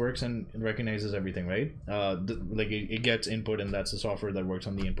software that works and recognizes everything, right? Like it gets input, and that's the software that works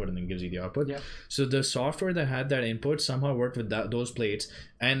on the input and then gives you the output. Yeah. So the software that had that input somehow worked with those plates,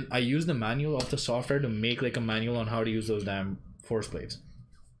 and I used the manual of the software to make like a manual on how to use those damn force plates.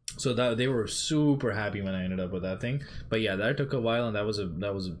 So that they were super happy when I ended up with that thing. But yeah, that took a while, and that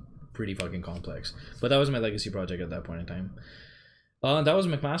was pretty fucking complex. But that was my legacy project at that point in time. That was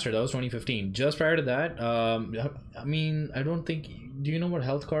McMaster. That was 2015. Just prior to that, I mean, I don't think. Do you know what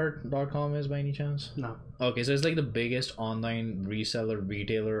healthcart.com is by any chance? No. Okay, so it's like the biggest online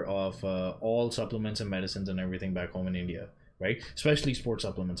retailer of all supplements and medicines and everything back home in India, right? Especially sports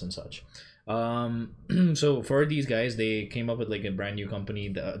supplements and such. So for these guys, they came up with like a brand new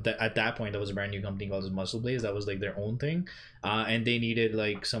company. At that point, there was a brand new company called Muscle Blaze. That was like their own thing, and they needed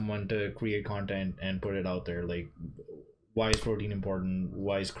like someone to create content and put it out there, like. Why is protein important?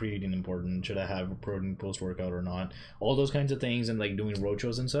 Why is creatine important? Should I have a protein post-workout or not? All those kinds of things, and like doing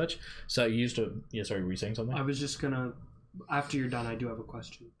roadshows and such. So I used to, yeah, sorry, were you saying something? I was just gonna, after you're done, I do have a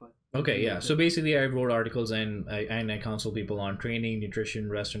question, but okay, yeah. So basically I wrote articles and I counsel people on training, nutrition,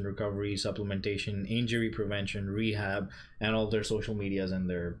 rest and recovery, supplementation, injury prevention, rehab, and all their social medias and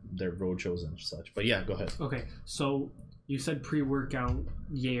their roadshows and such. But yeah, go ahead. Okay, so you said pre-workout,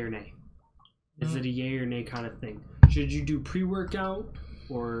 yay or nay? Is it a yay or nay kind of thing? Should you do pre-workout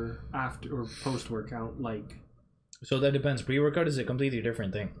or after or post-workout? Like, so that depends. Pre-workout is a completely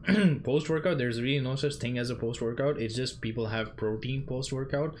different thing. Post-workout, there's really no such thing as a post-workout. It's just people have protein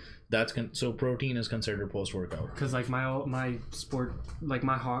post-workout. So protein is considered post-workout. Because like my sport, like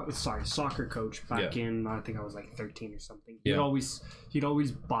my soccer coach back in, I think I was like 13 or something. He'd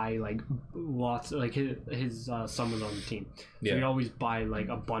always buy like lots, like his son was on the team, so he'd always buy like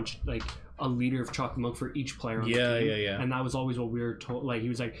a bunch, like a liter of chocolate milk for each player on the team. Yeah. And that was always what we were told. Like he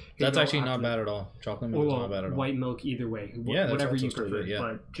was like, hey, that's actually not bad at all. Chocolate milk is not bad at all. White milk, either way, whatever you prefer.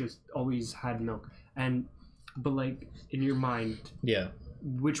 But just always had milk. But like in your mind,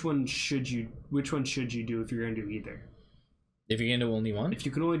 which one should you do if you're gonna do either? If you're gonna do only one? If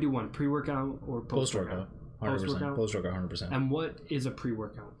you can only do one, pre-workout or post-workout? 100%. Post-workout, 100%. And what is a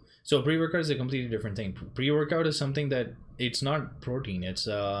pre-workout? So pre-workout is a completely different thing. Pre-workout is something that it's not protein. It's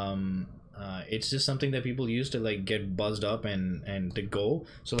just something that people use to like get buzzed up and to go.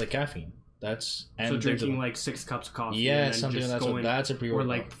 So like caffeine. So drinking like 6 cups of coffee. Yeah, something like that. So that's a pre-workout. Or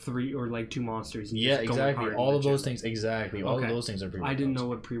like 3 or like 2 monsters. Yeah, exactly. All of those things. Exactly. All of those things are pre-workout. I didn't know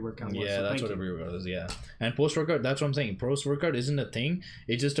what pre-workout was. Yeah, that's what a pre-workout is. Yeah, and post-workout. That's what I'm saying. Post-workout isn't a thing.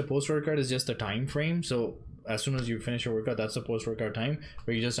 It's just a post-workout is just a time frame. So as soon as you finish your workout, that's the post-workout time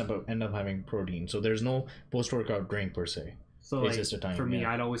where you just end up having protein. So there's no post-workout drink per se. So it's just a time. For me,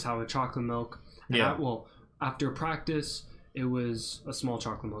 I'd always have a chocolate milk. After practice, it was a small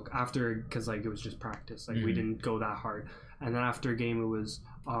chocolate milk. Because like it was just practice. Like we didn't go that hard. And then after a game, it was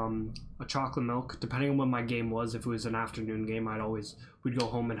a chocolate milk. Depending on when my game was, if it was an afternoon game, we'd go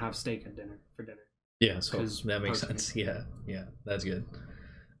home and have steak for dinner. Yeah, so that makes sense. Yeah, that's good.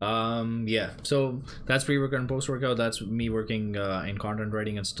 So that's pre-workout and post-workout. That's me working in content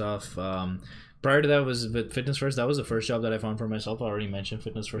writing and stuff. Prior to that was with Fitness First. That was the first job that I found for myself. I already mentioned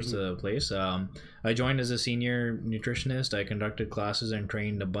Fitness First place. I joined as a senior nutritionist. I conducted classes and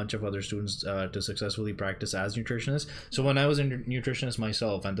trained a bunch of other students to successfully practice as nutritionists. So when I was a nutritionist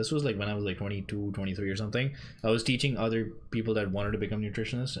myself, and this was like when I was like 22, 23 or something, I was teaching other people that wanted to become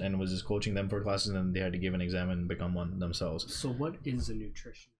nutritionists and was just coaching them for classes, and then they had to give an exam and become one themselves. So what is a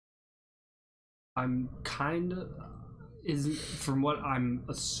nutritionist? I'm kind of... from what I'm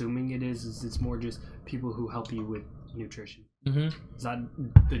assuming it is it's more just people who help you with nutrition. Is that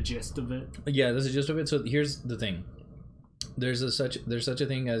the gist of it? Yeah, that's the gist of it. So here's the thing: there's such a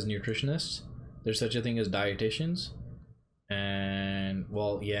thing as nutritionists. There's such a thing as dietitians, and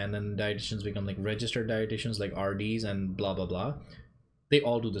well, yeah, and then dietitians become like registered dietitians, like RDs and blah blah blah. They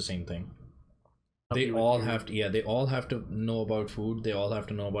all do the same thing. They all have to, yeah, they all have to know about food. They all have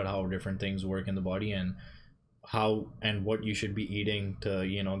to know about how different things work in the body, and how and what you should be eating to,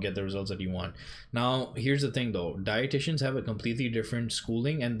 you know, get the results that you want. Now here's the thing though, dietitians have a completely different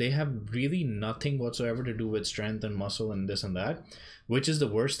schooling, and they have really nothing whatsoever to do with strength and muscle and this and that, which is the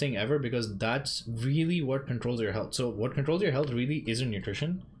worst thing ever, because that's really what controls your health. So what controls your health really isn't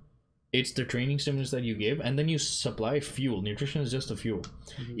nutrition, it's the training stimulus that you give, and then you supply fuel. Nutrition is just a fuel.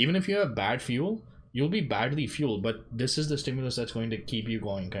 Even if you have bad fuel, you'll be badly fueled, but this is the stimulus that's going to keep you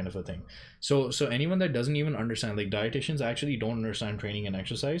going, kind of a thing. So anyone that doesn't even understand, like dietitians actually don't understand training and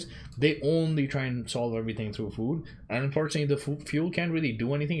exercise. They only try and solve everything through food, and unfortunately the fuel can't really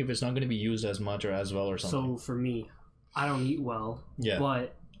do anything if it's not going to be used as much or as well or something. So for me, I don't eat well,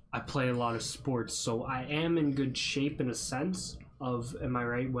 but I play a lot of sports, so I am in good shape in a sense of, am I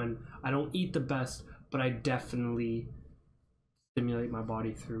right, when I don't eat the best, but I definitely stimulate my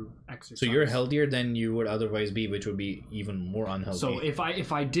body through exercise. So you're healthier than you would otherwise be, which would be even more unhealthy. So if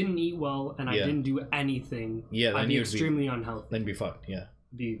I didn't eat well and I didn't do anything, I'd be extremely unhealthy. Then be fucked. Yeah.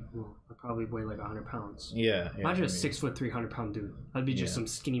 Well, I'd probably weigh like 100 pounds. Yeah. Imagine a 6 foot 300-pound dude. I'd be just some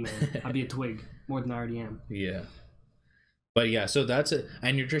skinny man. I'd be a twig more than I already am. Yeah. But yeah, so that's it.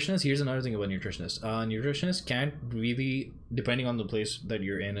 And nutritionists, here's another thing about nutritionists. Nutritionists can't really, depending on the place that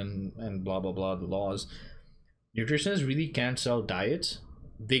you're in and blah blah blah, the laws, nutritionists really can't sell diets.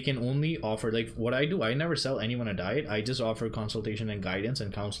 They can only offer, like what I do, I never sell anyone a diet. I just offer consultation and guidance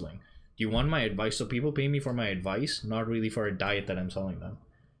and counseling. Do you want my advice? So people pay me for my advice, not really for a diet that I'm selling them,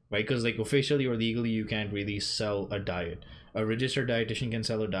 right? Because like officially or legally you can't really sell a diet. A registered dietitian can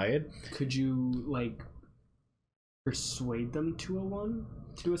sell a diet. Could you like persuade them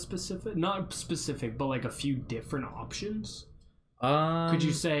to a specific, not specific, but like a few different options? Could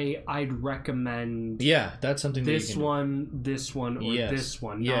you say, I'd recommend that's something this that you one, this one, or this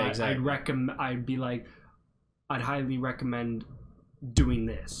one? Yeah, exactly. I'd be like, I'd highly recommend doing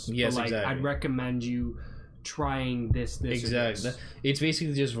this. Yes, like, exactly. I'd recommend you trying this exactly. or this. It's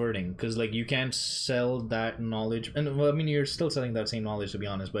basically just wording, because like you can't sell that knowledge, and well, I mean, you're still selling that same knowledge, to be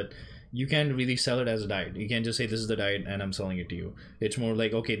honest, but you can't really sell it as a diet. You can't just say this is the diet and I'm selling it to you. It's more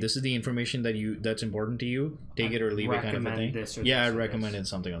like, okay, this is the information that's important to you, take it or leave it, kind of a thing. I'd recommend it,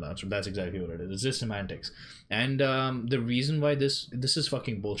 something like that. So that's exactly what it is. It's just semantics. And the reason why this is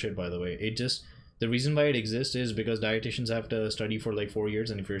fucking bullshit, by the way. The reason why it exists is because dietitians have to study for like 4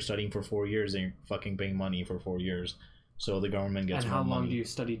 years, and if you're studying for 4 years, then you're fucking paying money for 4 years. So the government gets more money. And how long do you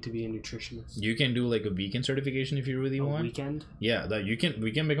study to be a nutritionist? You can do like a weekend certification if you really want. A weekend? Yeah, that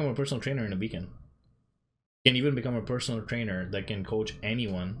we can become a personal trainer in a weekend. You can even become a personal trainer that can coach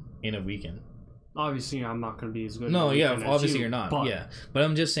anyone in a weekend. Obviously, I'm not going to be as good. No, yeah, obviously you're not. But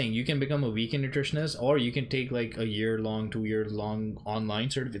I'm just saying, you can become a weekend nutritionist, or you can take like a year-long, 2-year-long online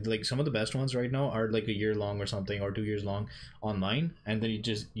certificate. Like some of the best ones right now are like a year long or something, or 2 years long online, and then you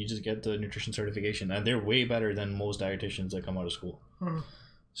just get the nutrition certification, and they're way better than most dietitians that come out of school.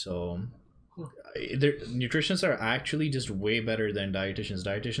 So nutritionists are actually just way better than dietitians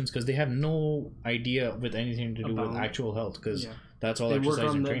because they have no idea with anything to do with actual health, because that's all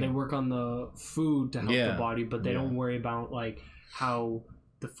exercise and training. They work on the food to help the body, but they don't worry about like how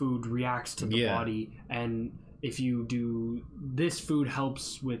the food reacts to the body, and if you do this, food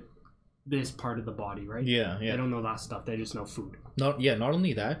helps with this part of the body, right? They don't know that stuff. They just know food. Not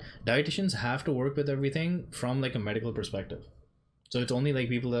only that, dietitians have to work with everything from like a medical perspective. So it's only like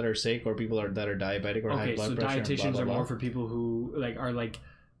people that are sick, or people that are diabetic or high blood pressure. Okay, so dietitians are more for people who like are like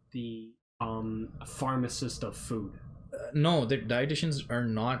the pharmacist of food. No, the dietitians are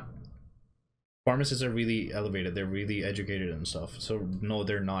not. Pharmacists are really elevated. They're really educated and stuff. So no,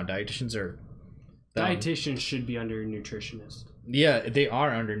 they're not. Dietitians are. Dietitians should be under nutritionists. Yeah, they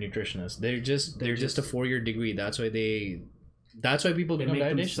are under nutritionists. They're just a 4-year degree. That's why people become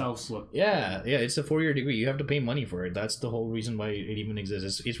dietitians. Themselves look. Yeah, it's a 4-year degree. You have to pay money for it. That's the whole reason why it even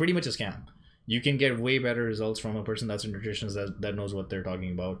exists. It's pretty much a scam. You can get way better results from a person that's a nutritionist that knows what they're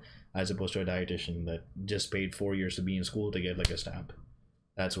talking about, as opposed to a dietitian that just paid 4 years to be in school to get like a stamp.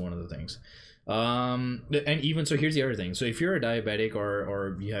 That's one of the things. And even so, here's the other thing. So if you're a diabetic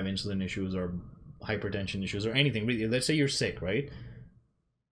or you have insulin issues or hypertension issues or anything, really, let's say you're sick, right?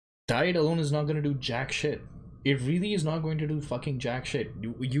 Diet alone is not going to do jack shit. It really is not going to do fucking jack shit.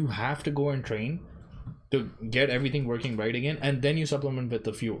 You have to go and train to get everything working right again, and then you supplement with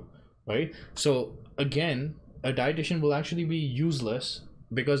the fuel, right? So again, a dietitian will actually be useless,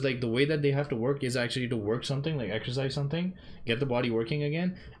 because like the way that they have to work is actually to work something, like exercise something, get the body working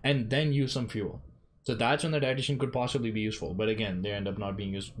again, and then use some fuel. So that's when the dietitian could possibly be useful. But again, they end up not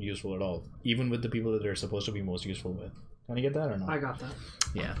being useful at all, even with the people that they're supposed to be most useful with. Can you get that or not? I got that.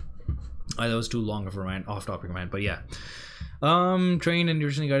 Yeah. That was too long of a rant, off-topic rant, but yeah. Trained and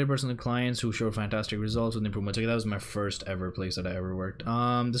nutritionally guided personal clients who showed fantastic results with improvements. Okay, that was my first ever place that I ever worked.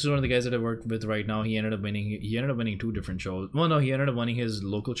 This is one of the guys that I work with right now. He ended up winning 2 different shows. Well, no, he ended up winning his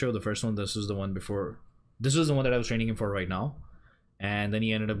local show. The first one, this was the one before. This was the one that I was training him for right now. And then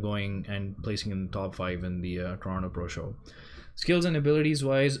he ended up going and placing in the top 5 in the Toronto Pro Show. Skills and abilities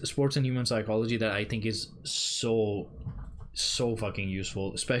wise, sports and human psychology, that I think is so fucking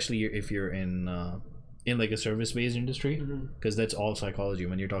useful, especially if you're in like a service-based industry, because that's all psychology.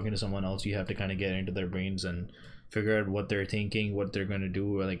 When you're talking to someone else, you have to kind of get into their brains and figure out what they're thinking, what they're going to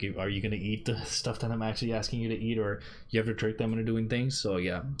do, or like, are you going to eat the stuff that I'm actually asking you to eat, or you have to trick them into doing things. So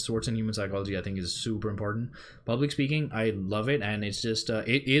yeah, sports and human psychology I think is super important. Public speaking, I love it, and it's just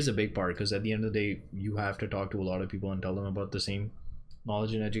it is a big part, because at the end of the day you have to talk to a lot of people and tell them about the same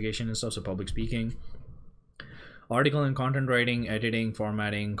knowledge and education and stuff. So public speaking, article and content writing, editing,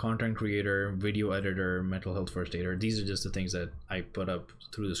 formatting, content creator, video editor, mental health first aider. These are just the things that I put up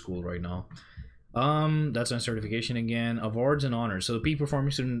through the school right now. That's my certification again. Awards and honors. So the peak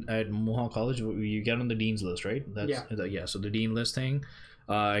performing student at Mohawk College, you get on the dean's list, right? Yeah. So the dean list thing.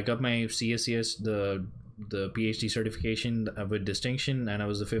 I got my CSCS, the PhD certification with distinction, and I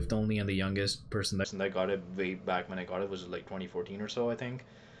was the 5th only and the youngest person that got it way back when I got it. Was like 2014 or so, I think.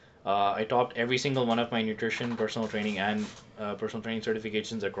 I topped every single one of my nutrition, personal training, and personal training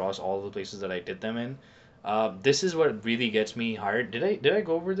certifications across all the places that I did them in. This is what really gets me hired. Did I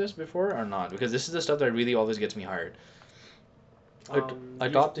go over this before or not? Because this is the stuff that really always gets me hired.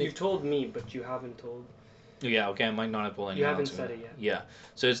 You've told me, but you haven't told. Yeah, okay, I might not have pulled anything. You haven't said it yet. Yeah,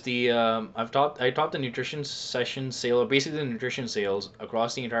 so it's the I topped the nutrition session sale, or basically the nutrition sales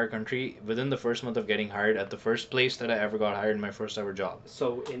across the entire country within the first month of getting hired at the first place that I ever got hired in my first ever job.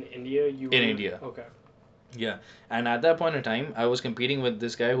 So in India, in India. Okay. Yeah, and at that point in time, I was competing with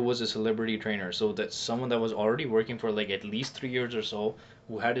this guy who was a celebrity trainer. So that's someone that was already working for like at least 3 years or so,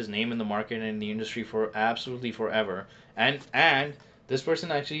 who had his name in the market and in the industry for absolutely forever. And this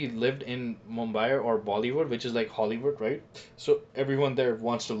person actually lived in Mumbai or Bollywood, which is like Hollywood, right? So everyone there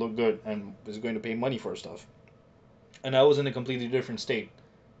wants to look good and is going to pay money for stuff. And I was in a completely different state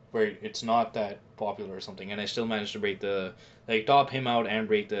where it's not that popular or something, and I still managed to top him out and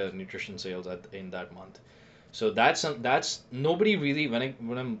break the nutrition sales in that month. So that's nobody really,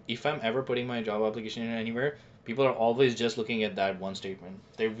 if I'm ever putting my job application in anywhere, people are always just looking at that one statement.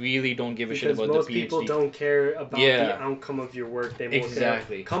 They really don't give a shit about the PhD. Most people don't care about the outcome of your work. They won't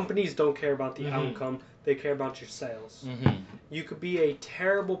care. Companies don't care about the outcome. They care about your sales. You could be a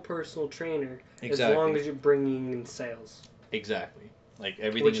terrible personal trainer as long as you're bringing in sales. Exactly. Like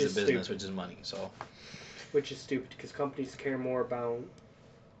everything is a business, which is money. So. Which is stupid, because companies care more about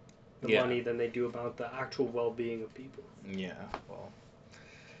the money than they do about the actual well-being of people. Yeah. Well.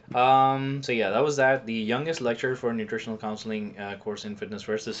 So yeah, that was that. The youngest lecturer for nutritional counseling course in Fitness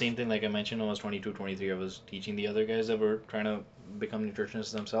First. The same thing, like I mentioned, when I was 22, 23, I was teaching the other guys that were trying to become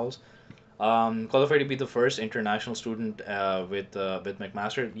nutritionists themselves. Qualified to be the first international student with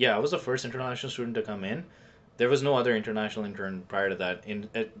McMaster. Yeah, I was the first international student to come in. There was no other international intern prior to that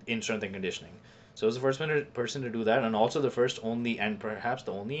in strength and conditioning. So I was the first person to do that, and also the first, only, and perhaps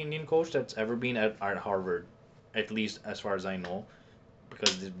the only Indian coach that's ever been at Harvard, at least as far as I know,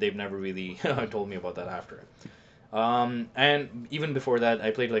 because they've never really told me about that after. And even before that,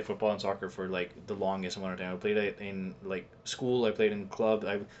 I played like football and soccer for like the longest amount of time. I played it in like school. I played in club.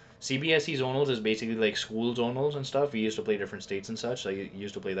 CBSE zonals is basically like school zonals and stuff. We used to play different states and such. So I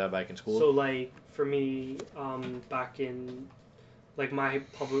used to play that back in school. So like for me, back in like my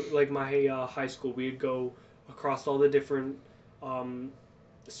high school, we'd go across all the different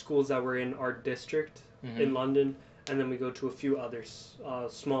schools that were in our district in London, and then we go to a few others,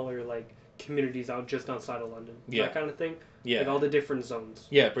 smaller like communities out just outside of London. That kind of thing. Yeah. Like all the different zones.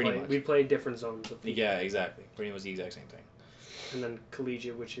 Yeah, pretty much. We played different zones of people. Yeah, exactly. Pretty much the exact same thing. And then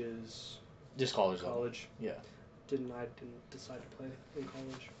collegiate, which is just college. Yeah. I didn't decide to play in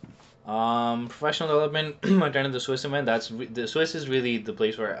college. Professional development. I attended the Swiss event. The Swiss is really the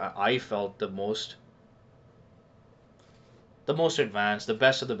place where I felt the most advanced, the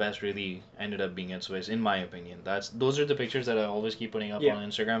best of the best. Really ended up being at Swiss, in my opinion. Those are the pictures that I always keep putting up on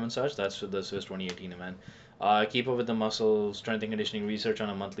Instagram and such. That's the Swiss 2018 event. Keep up with the muscle strength and conditioning research on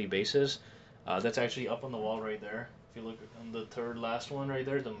a monthly basis. That's actually up on the wall right there. If you look on the third last one right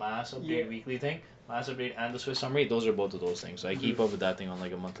there, the mass update weekly thing, mass update and the Swiss summary, those are both of those things. So I keep up with that thing on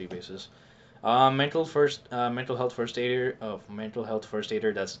like a monthly basis. Mental health first aider. Mental health first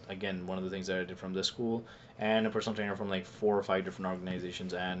aider. That's again one of the things that I did from this school, and a personal trainer from like 4 or 5 different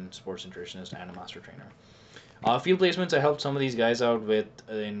organizations, and sports nutritionist and a master trainer. Field placements. I helped some of these guys out with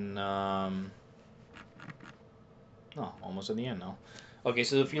in. No, almost at the end now. Okay,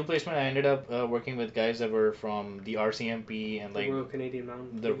 so the field placement, I ended up working with guys that were from the RCMP and The like Royal Canadian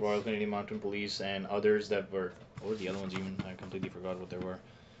Mountain the Police. Royal Canadian Mountain Police and others that were. What were the other ones even? I completely forgot what they were.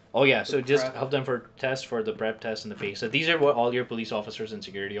 Oh yeah, so just prep. help them for tests for the prep test and the face. So these are what all your police officers and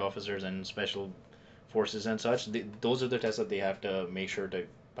security officers and special forces and such. Those are the tests that they have to make sure to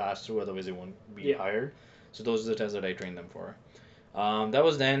pass through, otherwise they won't be Yeah. hired. So those are the tests that I trained them for. That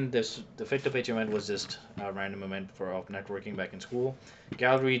was then this the Fit to Pitch event was just a random event for of networking back in school.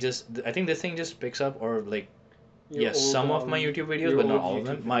 Gallery just I think this thing just picks up or like Your yes, old, some of my YouTube videos, your but not old all of YouTube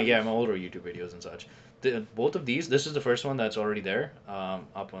them. videos. My older YouTube videos and such. Both of these, this is the first one that's already there,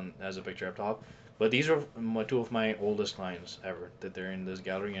 up on as a picture up top. But these are two of my oldest clients ever that they're in this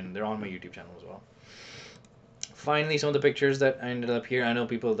gallery and they're on my YouTube channel as well. Finally, some of the pictures that ended up here. I know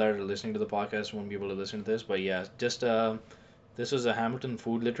people that are listening to the podcast won't be able to listen to this, but yeah, just this was a Hamilton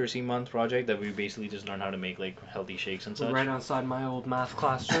Food Literacy Month project that we basically just learned how to make like healthy shakes and such. Right outside my old math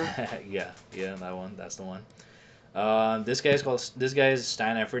classroom. Yeah, that one. That's the one. This guy is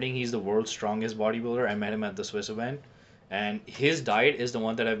Stan Efferding. He's the world's strongest bodybuilder. I met him at the Swiss event, and his diet is the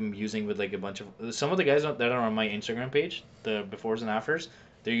one that I've been using with like a bunch of some of the guys that are on my Instagram page, the befores and afters.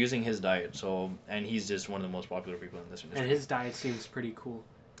 They're using his diet. So, and he's just one of the most popular people in this industry. And his diet seems pretty cool.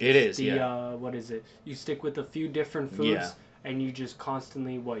 It is, The yeah. what is it? You stick with a few different foods, Yeah. and you just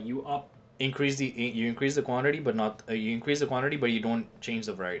constantly you up. You increase the quantity, but not you increase the quantity, but you don't change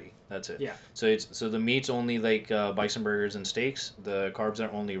the variety. That's it. Yeah. So the meat's only like bison burgers and steaks. The carbs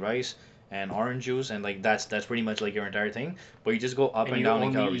are only rice and orange juice, and like that's pretty much like your entire thing. But you just go up And and you down in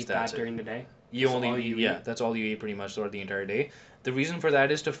only calories. eat That's that it. during the day. You That's only all eat, you yeah, eat? that's all you eat pretty much throughout the entire day. The reason for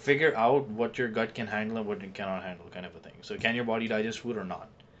that is to figure out what your gut can handle and what it cannot handle, kind of a thing. So can your body digest food or not?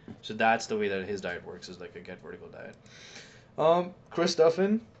 So that's the way that his diet works, is like a get vertical diet. Chris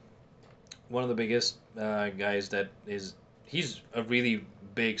Duffin, one of the biggest guys that is he's a really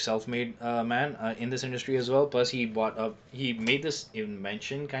big self-made man in this industry as well. Plus he made this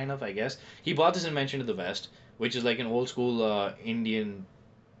invention, kind of, I guess. He bought this invention to the West, which is like an old school Indian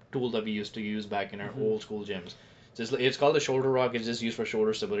tool that we used to use back in our old school gyms. It's called a shoulder rock. It's just used for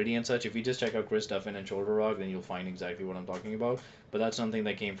shoulder stability and such. If you just check out Chris Duffin and shoulder rock, then you'll find exactly what I'm talking about. But that's something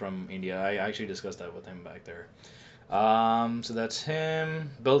that came from India. I actually discussed that with him back there. So that's him.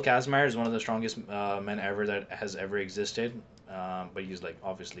 Bill Kazmaier is one of the strongest men ever that has ever existed. But he's like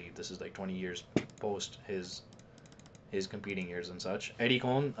obviously this is like 20 years post his competing years and such. Eddie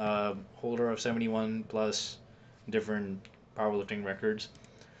Cohn, holder of 71 plus different powerlifting records.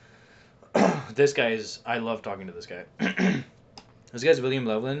 This guy is I love talking to this guy. This guy's William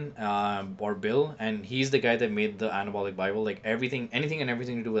Levlin, or Bill, and he's the guy that made the anabolic Bible. Like anything and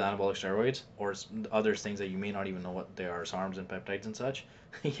everything to do with anabolic steroids or other things that you may not even know what they are, SARMs and peptides and such.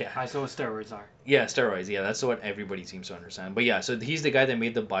 Yeah. I know what steroids are. Yeah, steroids. Yeah, that's what everybody seems to understand. But yeah, so he's the guy that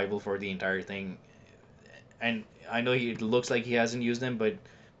made the Bible for the entire thing. And I know it looks like he hasn't used them, but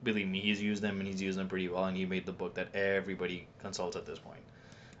believe me, he's used them and he's used them pretty well. And he made the book that everybody consults at this point.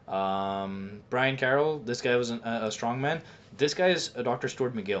 Brian Carroll, this guy was a strongman. This guy is Dr.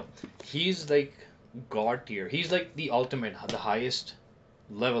 Stuart McGill. He's like god tier. He's like the ultimate, the highest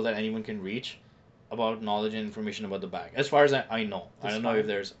level that anyone can reach about knowledge and information about the back. As far as I know, The I don't know if spine?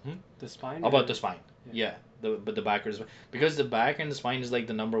 there's The spine. about or- the spine. Yeah. Yeah, but the back is because the back and the spine is like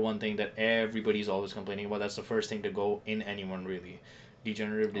the number one thing that everybody's always complaining about. That's the first thing to go in anyone really.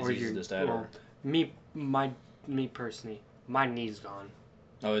 Degenerative Or diseases, your, this that well, or me personally, my knee's gone.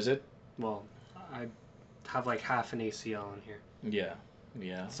 oh, is it? Well, I have like half an ACL in here. Yeah,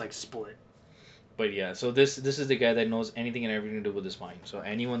 yeah. It's like split. But yeah, so this is the guy that knows anything and everything to do with the spine. So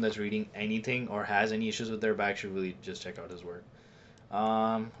anyone that's reading anything or has any issues with their back should really just check out his work.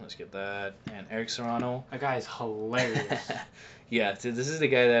 Let's get that. And Eric Serrano. That guy is hilarious. Yeah, so this is the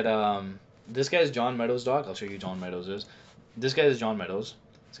guy that this guy is John Meadows' dog. I'll show you John Meadows is. This guy is John Meadows.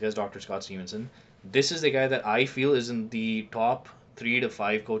 This guy's Dr. Scott Stevenson. This is the guy that I feel is in the top 3 to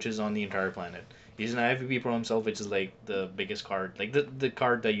 5 coaches on the entire planet. He's an IFBB pro himself, which is like the biggest card, like the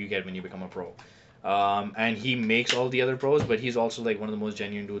card that you get when you become a pro. And he makes all the other pros, but he's also like one of the most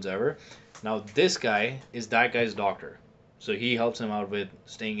genuine dudes ever. Now this guy is that guy's doctor, so he helps him out with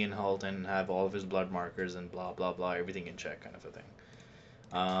staying in health and have all of his blood markers and blah blah blah, everything in check, kind of a thing.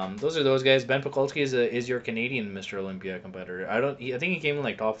 Those are those guys. Ben Pakulski is your Canadian Mr. Olympia competitor. I think he came in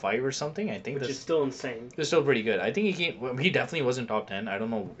like top 5 or something. I think Which is still insane. That's still pretty good. I think he came. Well, he definitely wasn't top 10. I don't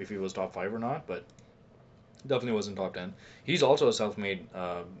know if he was top 5 or not, but definitely wasn't top 10. He's also a self-made.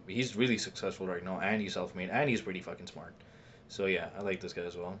 He's really successful right now, and he's self-made, and he's pretty fucking smart. So yeah, I like this guy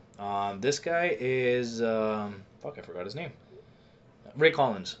as well. This guy is fuck, I forgot his name. Ray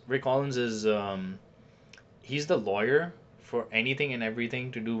Collins. Ray Collins is he's the lawyer for anything and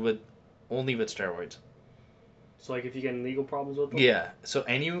everything to do with only with steroids. So like if you get in legal problems with them? Yeah. So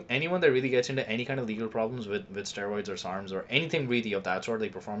anyone that really gets into any kind of legal problems with steroids or SARMs or anything really of that sort,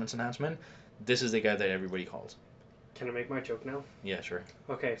 like performance enhancement, this is the guy that everybody calls. Can I make my joke now? Yeah, sure.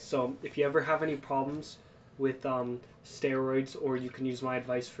 Okay, so if you ever have any problems with steroids, or you can use my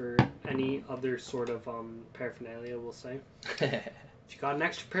advice for any other sort of paraphernalia, we'll say. If you got an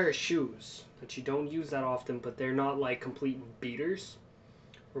extra pair of shoes that you don't use that often, but they're not like complete beaters,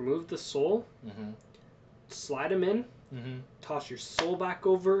 remove the sole, slide them in, toss your sole back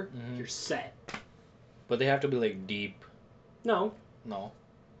over, you're set. But they have to be like deep. No. No.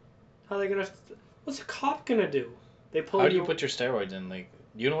 How are they gonna? What's a cop gonna do? They pull. How do you put your steroids in? Like,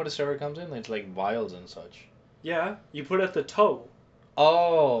 do you know what a steroid comes in? It's like vials and such. Yeah, you put it at the toe.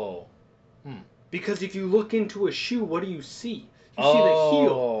 Oh. Because if you look into a shoe, what do you see? You see the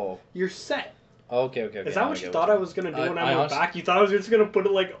heel. You're set. Okay. Is that what you thought I was going to do when I went back? You thought I was just going to put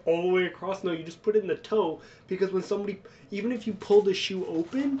it like all the way across? No, you just put it in the toe, because when somebody, even if you pull the shoe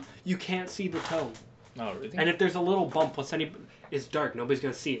open, you can't see the toe. Oh, really? And if there's a little bump, it's dark. Nobody's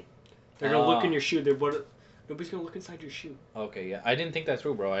going to see it. They're going to look in your shoe. Nobody's going to look inside your shoe. Okay, yeah. I didn't think that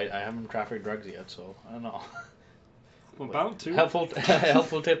through, bro. I haven't trafficked drugs yet, so I don't know. I'm about to.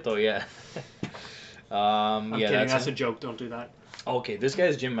 Helpful tip, though, yeah. I'm kidding. That's a joke. Don't do that. Okay, this guy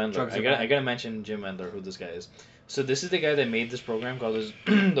is Jim Wendler. I gotta mention Jim Wendler, who this guy is. So this is the guy that made this program called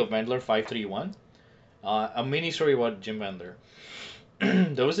the Wendler 531. A mini story about Jim Wendler.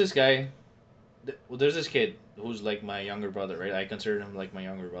 There was this guy. There's this kid who's like my younger brother, right? I considered him like my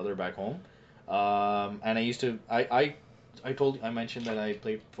younger brother back home. And I used to I mentioned that I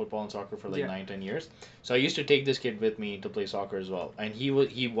played football and soccer for like 9-10 years. So I used to take this kid with me to play soccer as well. And he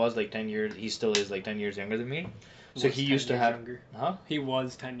was like 10 years. He still is like 10 years younger than me. So he used to have, younger. huh? He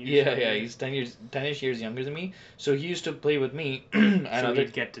was 10 years. Yeah, he's 10ish years younger than me. So he used to play with me, and so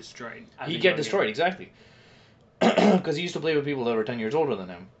he'd get destroyed. He'd get destroyed, exactly. Because he used to play with people that were 10 years older than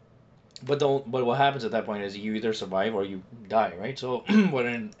him. But what happens at that point is you either survive or you die, right? So what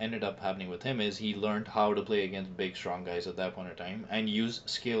ended up happening with him is he learned how to play against big, strong guys at that point in time and use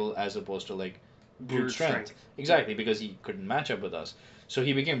skill as opposed to like brute strength. Exactly, because he couldn't match up with us. So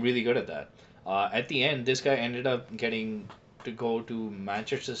he became really good at that. At the end, this guy ended up getting to go to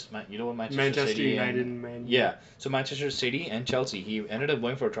Manchester. You know what Manchester City United and Man. Yeah, so Manchester City and Chelsea. He ended up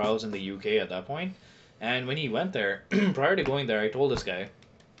going for trials in the UK at that point. And when he went there, prior to going there, I told this guy,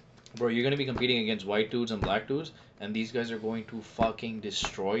 bro, you're going to be competing against white dudes and black dudes, and these guys are going to fucking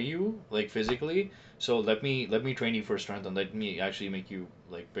destroy you, like, physically. So let me train you for strength, and let me actually make you,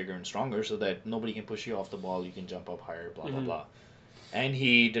 like, bigger and stronger so that nobody can push you off the ball, you can jump up higher, blah, blah, blah. And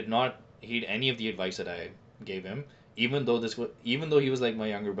he did not heed any of the advice that I gave him, even though he was, like, my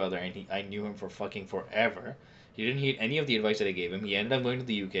younger brother, and I knew him for fucking forever. He didn't heed any of the advice that I gave him. He ended up going to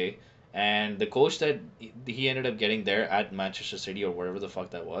the UK, and the coach that he ended up getting there at Manchester City or wherever the fuck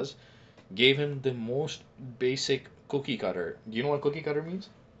that was, gave him the most basic cookie cutter. Do you know what cookie cutter means?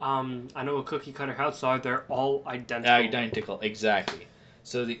 I know what cookie cutter house are. They're all identical. Identical, exactly.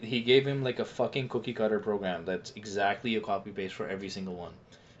 So he gave him like a fucking cookie cutter program that's exactly a copy paste for every single one.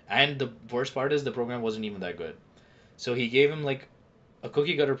 And the worst part is the program wasn't even that good. So he gave him like a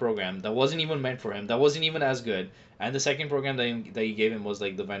cookie cutter program that wasn't even meant for him, that wasn't even as good. And the second program that he gave him was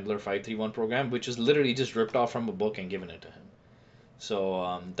like the Wendler 531 program, which is literally just ripped off from a book and given it to him.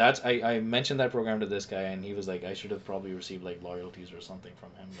 So that's I mentioned that program to this guy, and he was like, I should have probably received like loyalties or something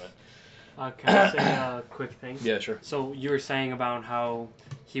from him. But can I say a quick thing? Yeah, sure. So you were saying about how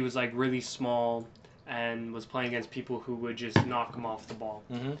he was like really small and was playing against people who would just knock him off the ball.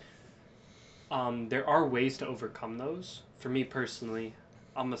 There are ways to overcome those. For me personally,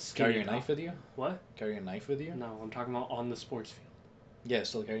 I'm a skinny. Carry a knife with you? What? Carry a knife with you? No, I'm talking about on the sports field. Yeah,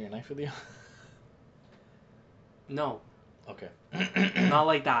 still carry a knife with you? No. Okay. Not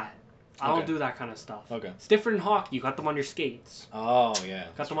like that. I don't do that kind of stuff. Okay. It's different in hockey. You got them on your skates. Oh, yeah.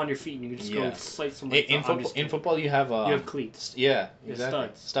 Got them on your feet, and you can just go slice them. Like in football, you have cleats. Yeah, exactly.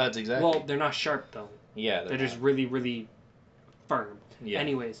 Studs, exactly. Well, they're not sharp though. Yeah, they're just really, really firm. Yeah.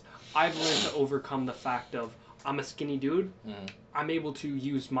 Anyways, I've learned to overcome the fact of I'm a skinny dude. I'm able to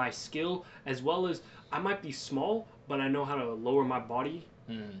use my skill as well as I might be small, but I know how to lower my body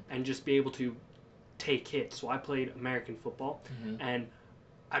and just be able to take hits. So I played American football, and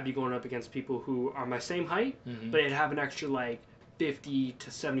I'd be going up against people who are my same height, but they'd have an extra like 50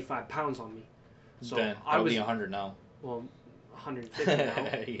 to 75 pounds on me. So then I was 100 now. well, 150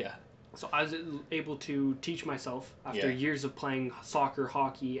 now. Yeah. So I was able to teach myself after years of playing soccer,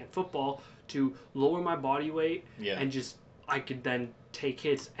 hockey, and football to lower my body weight, and just I could then take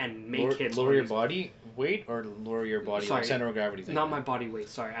hits and make hits. Lower your body weight or lower your body like center of gravity thing? Not my body weight.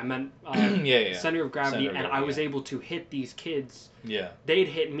 Sorry, I meant center of gravity, and I was able to hit these kids. Yeah. They'd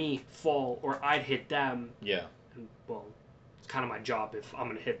hit me, fall, or I'd hit them. Yeah. And, well, it's kind of my job if I'm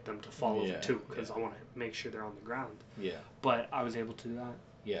gonna hit them to fall over too, because I want to make sure they're on the ground. Yeah. But I was able to do that.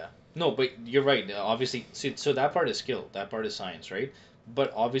 Yeah. No, but you're right. Obviously, so that part is skill. That part is science, right?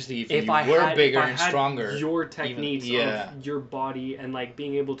 But obviously, if you were bigger and stronger, your techniques of your body and like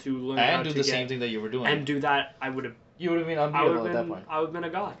being able to learn and do the same thing that you were doing, and do that, you would have been unbeatable at that point. I would have been a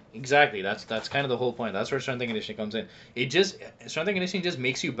god. Exactly. That's kind of the whole point. That's where strength and conditioning comes in. Strength and conditioning just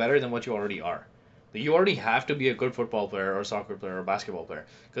makes you better than what you already are. You already have to be a good football player or soccer player or basketball player,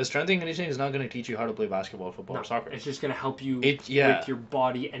 because strength and conditioning is not going to teach you how to play basketball, football, or soccer. It's just going to help you with your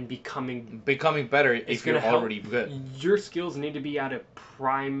body and becoming better if you're already good. Your skills need to be at a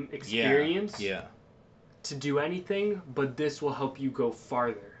prime experience to do anything, but this will help you go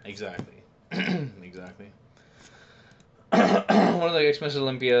farther. Exactly. Exactly. One of the ex-Miss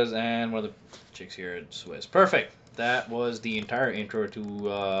Olympias and one of the chicks here at Swiss. Perfect. That was the entire intro to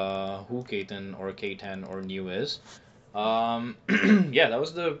who Ketan or New is. Yeah, that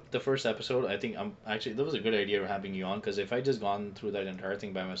was the first episode. I think that was a good idea having you on, because if I just gone through that entire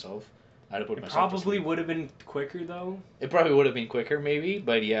thing by myself, I'd have put myself. Probably would have been quicker though. It probably would have been quicker, maybe,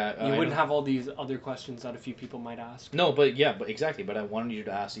 but yeah. You wouldn't have all these other questions that a few people might ask. No, but exactly. But I wanted you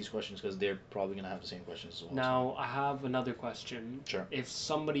to ask these questions because they're probably gonna have the same questions as well. Now I have another question. Sure. If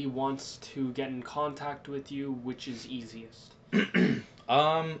somebody wants to get in contact with you, which is easiest?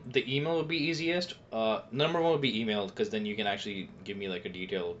 The email would be easiest. Number one would be email, because then you can actually give me like a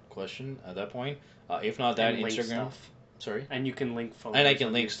detailed question at that point. If not that, Instagram. Stuff. Sorry. And you can link photos. And I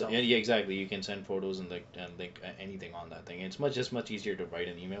can link stuff. Yeah, exactly. You can send photos and link anything on that thing. It's much easier to write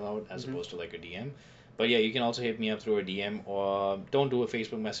an email out as opposed to like a DM. But yeah, you can also hit me up through a DM, or don't do a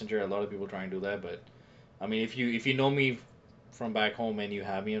Facebook Messenger. A lot of people try and do that, but I mean, if you know me from back home and you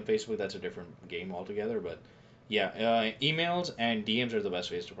have me on Facebook, that's a different game altogether. But yeah, emails and DMs are the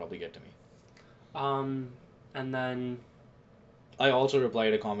best ways to probably get to me. And then I also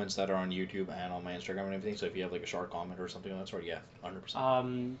reply to comments that are on YouTube and on my Instagram and everything. So if you have like a short comment or something of that sort,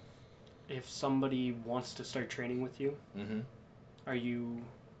 100%. If somebody wants to start training with you, are you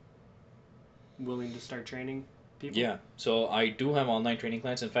willing to start training people? Yeah. So I do have online training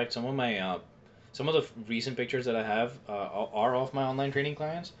clients. In fact, some of the recent pictures that I have are of my online training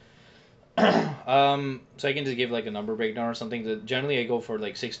clients. So I can just give like a number breakdown or something. That generally I go for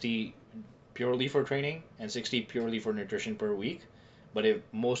like 60 purely for training and 60 purely for nutrition per week. But if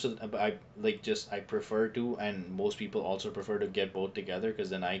I prefer to, and most people also prefer to get both together, because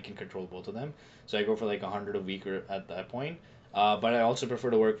then I can control both of them. So I go for like 100 a week or at that point. But I also prefer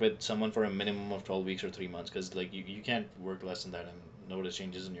to work with someone for a minimum of 12 weeks or 3 months, because like you can't work less than that and notice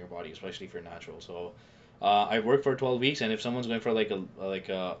changes in your body, especially if you're natural. So I work for 12 weeks, and if someone's going for like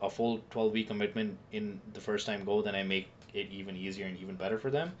a full 12-week commitment in the first time go, then I make it even easier and even better for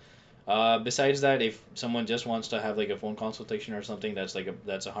them. Besides that, if someone just wants to have like a phone consultation or something, that's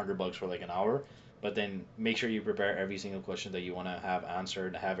 $100 for like an hour. But then make sure you prepare every single question that you want to have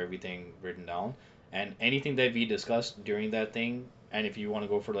answered, have everything written down, and anything that we discussed during that thing. And if you want to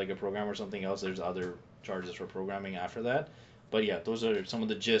go for like a program or something else, there's other charges for programming after that. But yeah, those are some of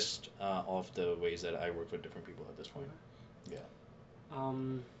the gist of the ways that I work with different people at this point. Yeah.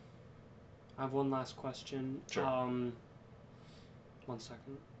 I have one last question. Sure. 1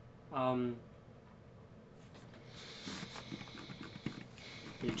 second.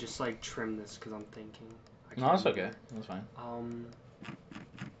 You just like trim this because I'm thinking. No, that's okay. That's fine.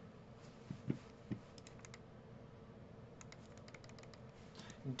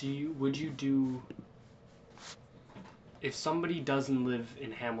 Would you do, if somebody doesn't live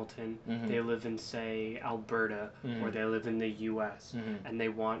in Hamilton, they live in say Alberta, or they live in the US, and they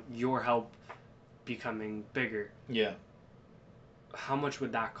want your help becoming bigger? Yeah. How much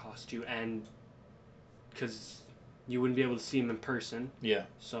would that cost you? And because you wouldn't be able to see them in person. Yeah.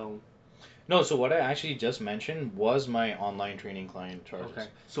 So. No, so what I actually just mentioned was my online training client charges. Okay.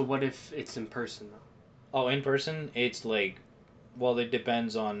 So what if it's in person though? Oh, in person, it's like, well, it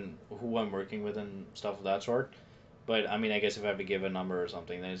depends on who I'm working with and stuff of that sort. But I mean, I guess if I have to give a number or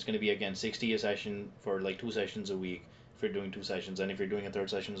something, then it's going to be again 60 a session for like 2 sessions a week if you're doing 2 sessions, and if you're doing a third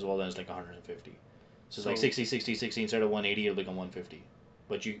session as well, then it's like 150. So it's like 60, 60, 60 instead of 180, it'll become 150.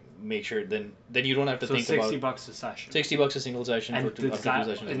 But you make sure then you don't have to think about $60 a session. $60 a single session and for up to 2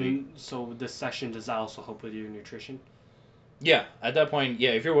 sessions a week. So the session, does that also help with your nutrition? Yeah, at that point,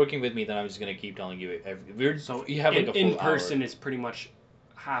 yeah. If you're working with me, then I'm just gonna keep telling you. You have like a full in person hour. is pretty much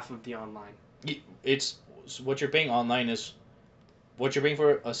half of the online. It's what you're paying online is what you're paying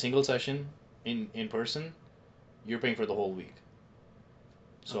for a single session in person. You're paying for the whole week.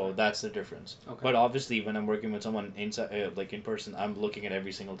 So Okay. that's the difference. Okay. But obviously, when I'm working with someone inside, like in person, I'm looking at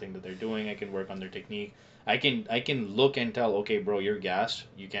every single thing that they're doing. I can work on their technique. I can look and tell, okay, bro, you're gassed.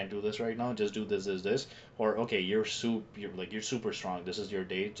 You can't do this right now. Just do this. Or okay, you're super strong. This is your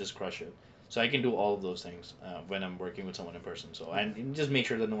day. Just crush it. So I can do all of those things when I'm working with someone in person. So and just make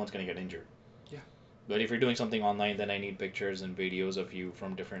sure that no one's gonna get injured. Yeah. But if you're doing something online, then I need pictures and videos of you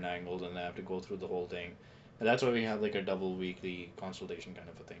from different angles, and I have to go through the whole thing. And that's why we have like a double weekly consultation kind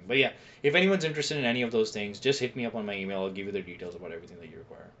of a thing. But yeah, if anyone's interested in any of those things, just hit me up on my email. I'll give you the details about everything that you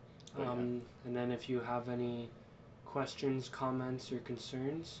require. And then if you have any questions, comments, or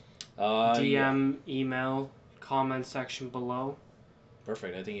concerns, Yeah. DM, email, comment section below.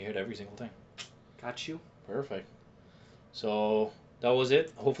 Perfect. I think you hit every single thing. Got you. Perfect. So that was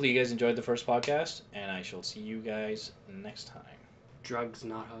it. Hopefully you guys enjoyed the first podcast, and I shall see you guys next time. Drugs,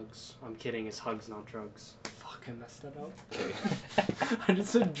 not hugs. I'm kidding. It's hugs, not drugs. Fuck, I messed that up. Okay. I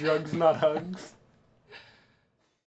just said drugs, not hugs.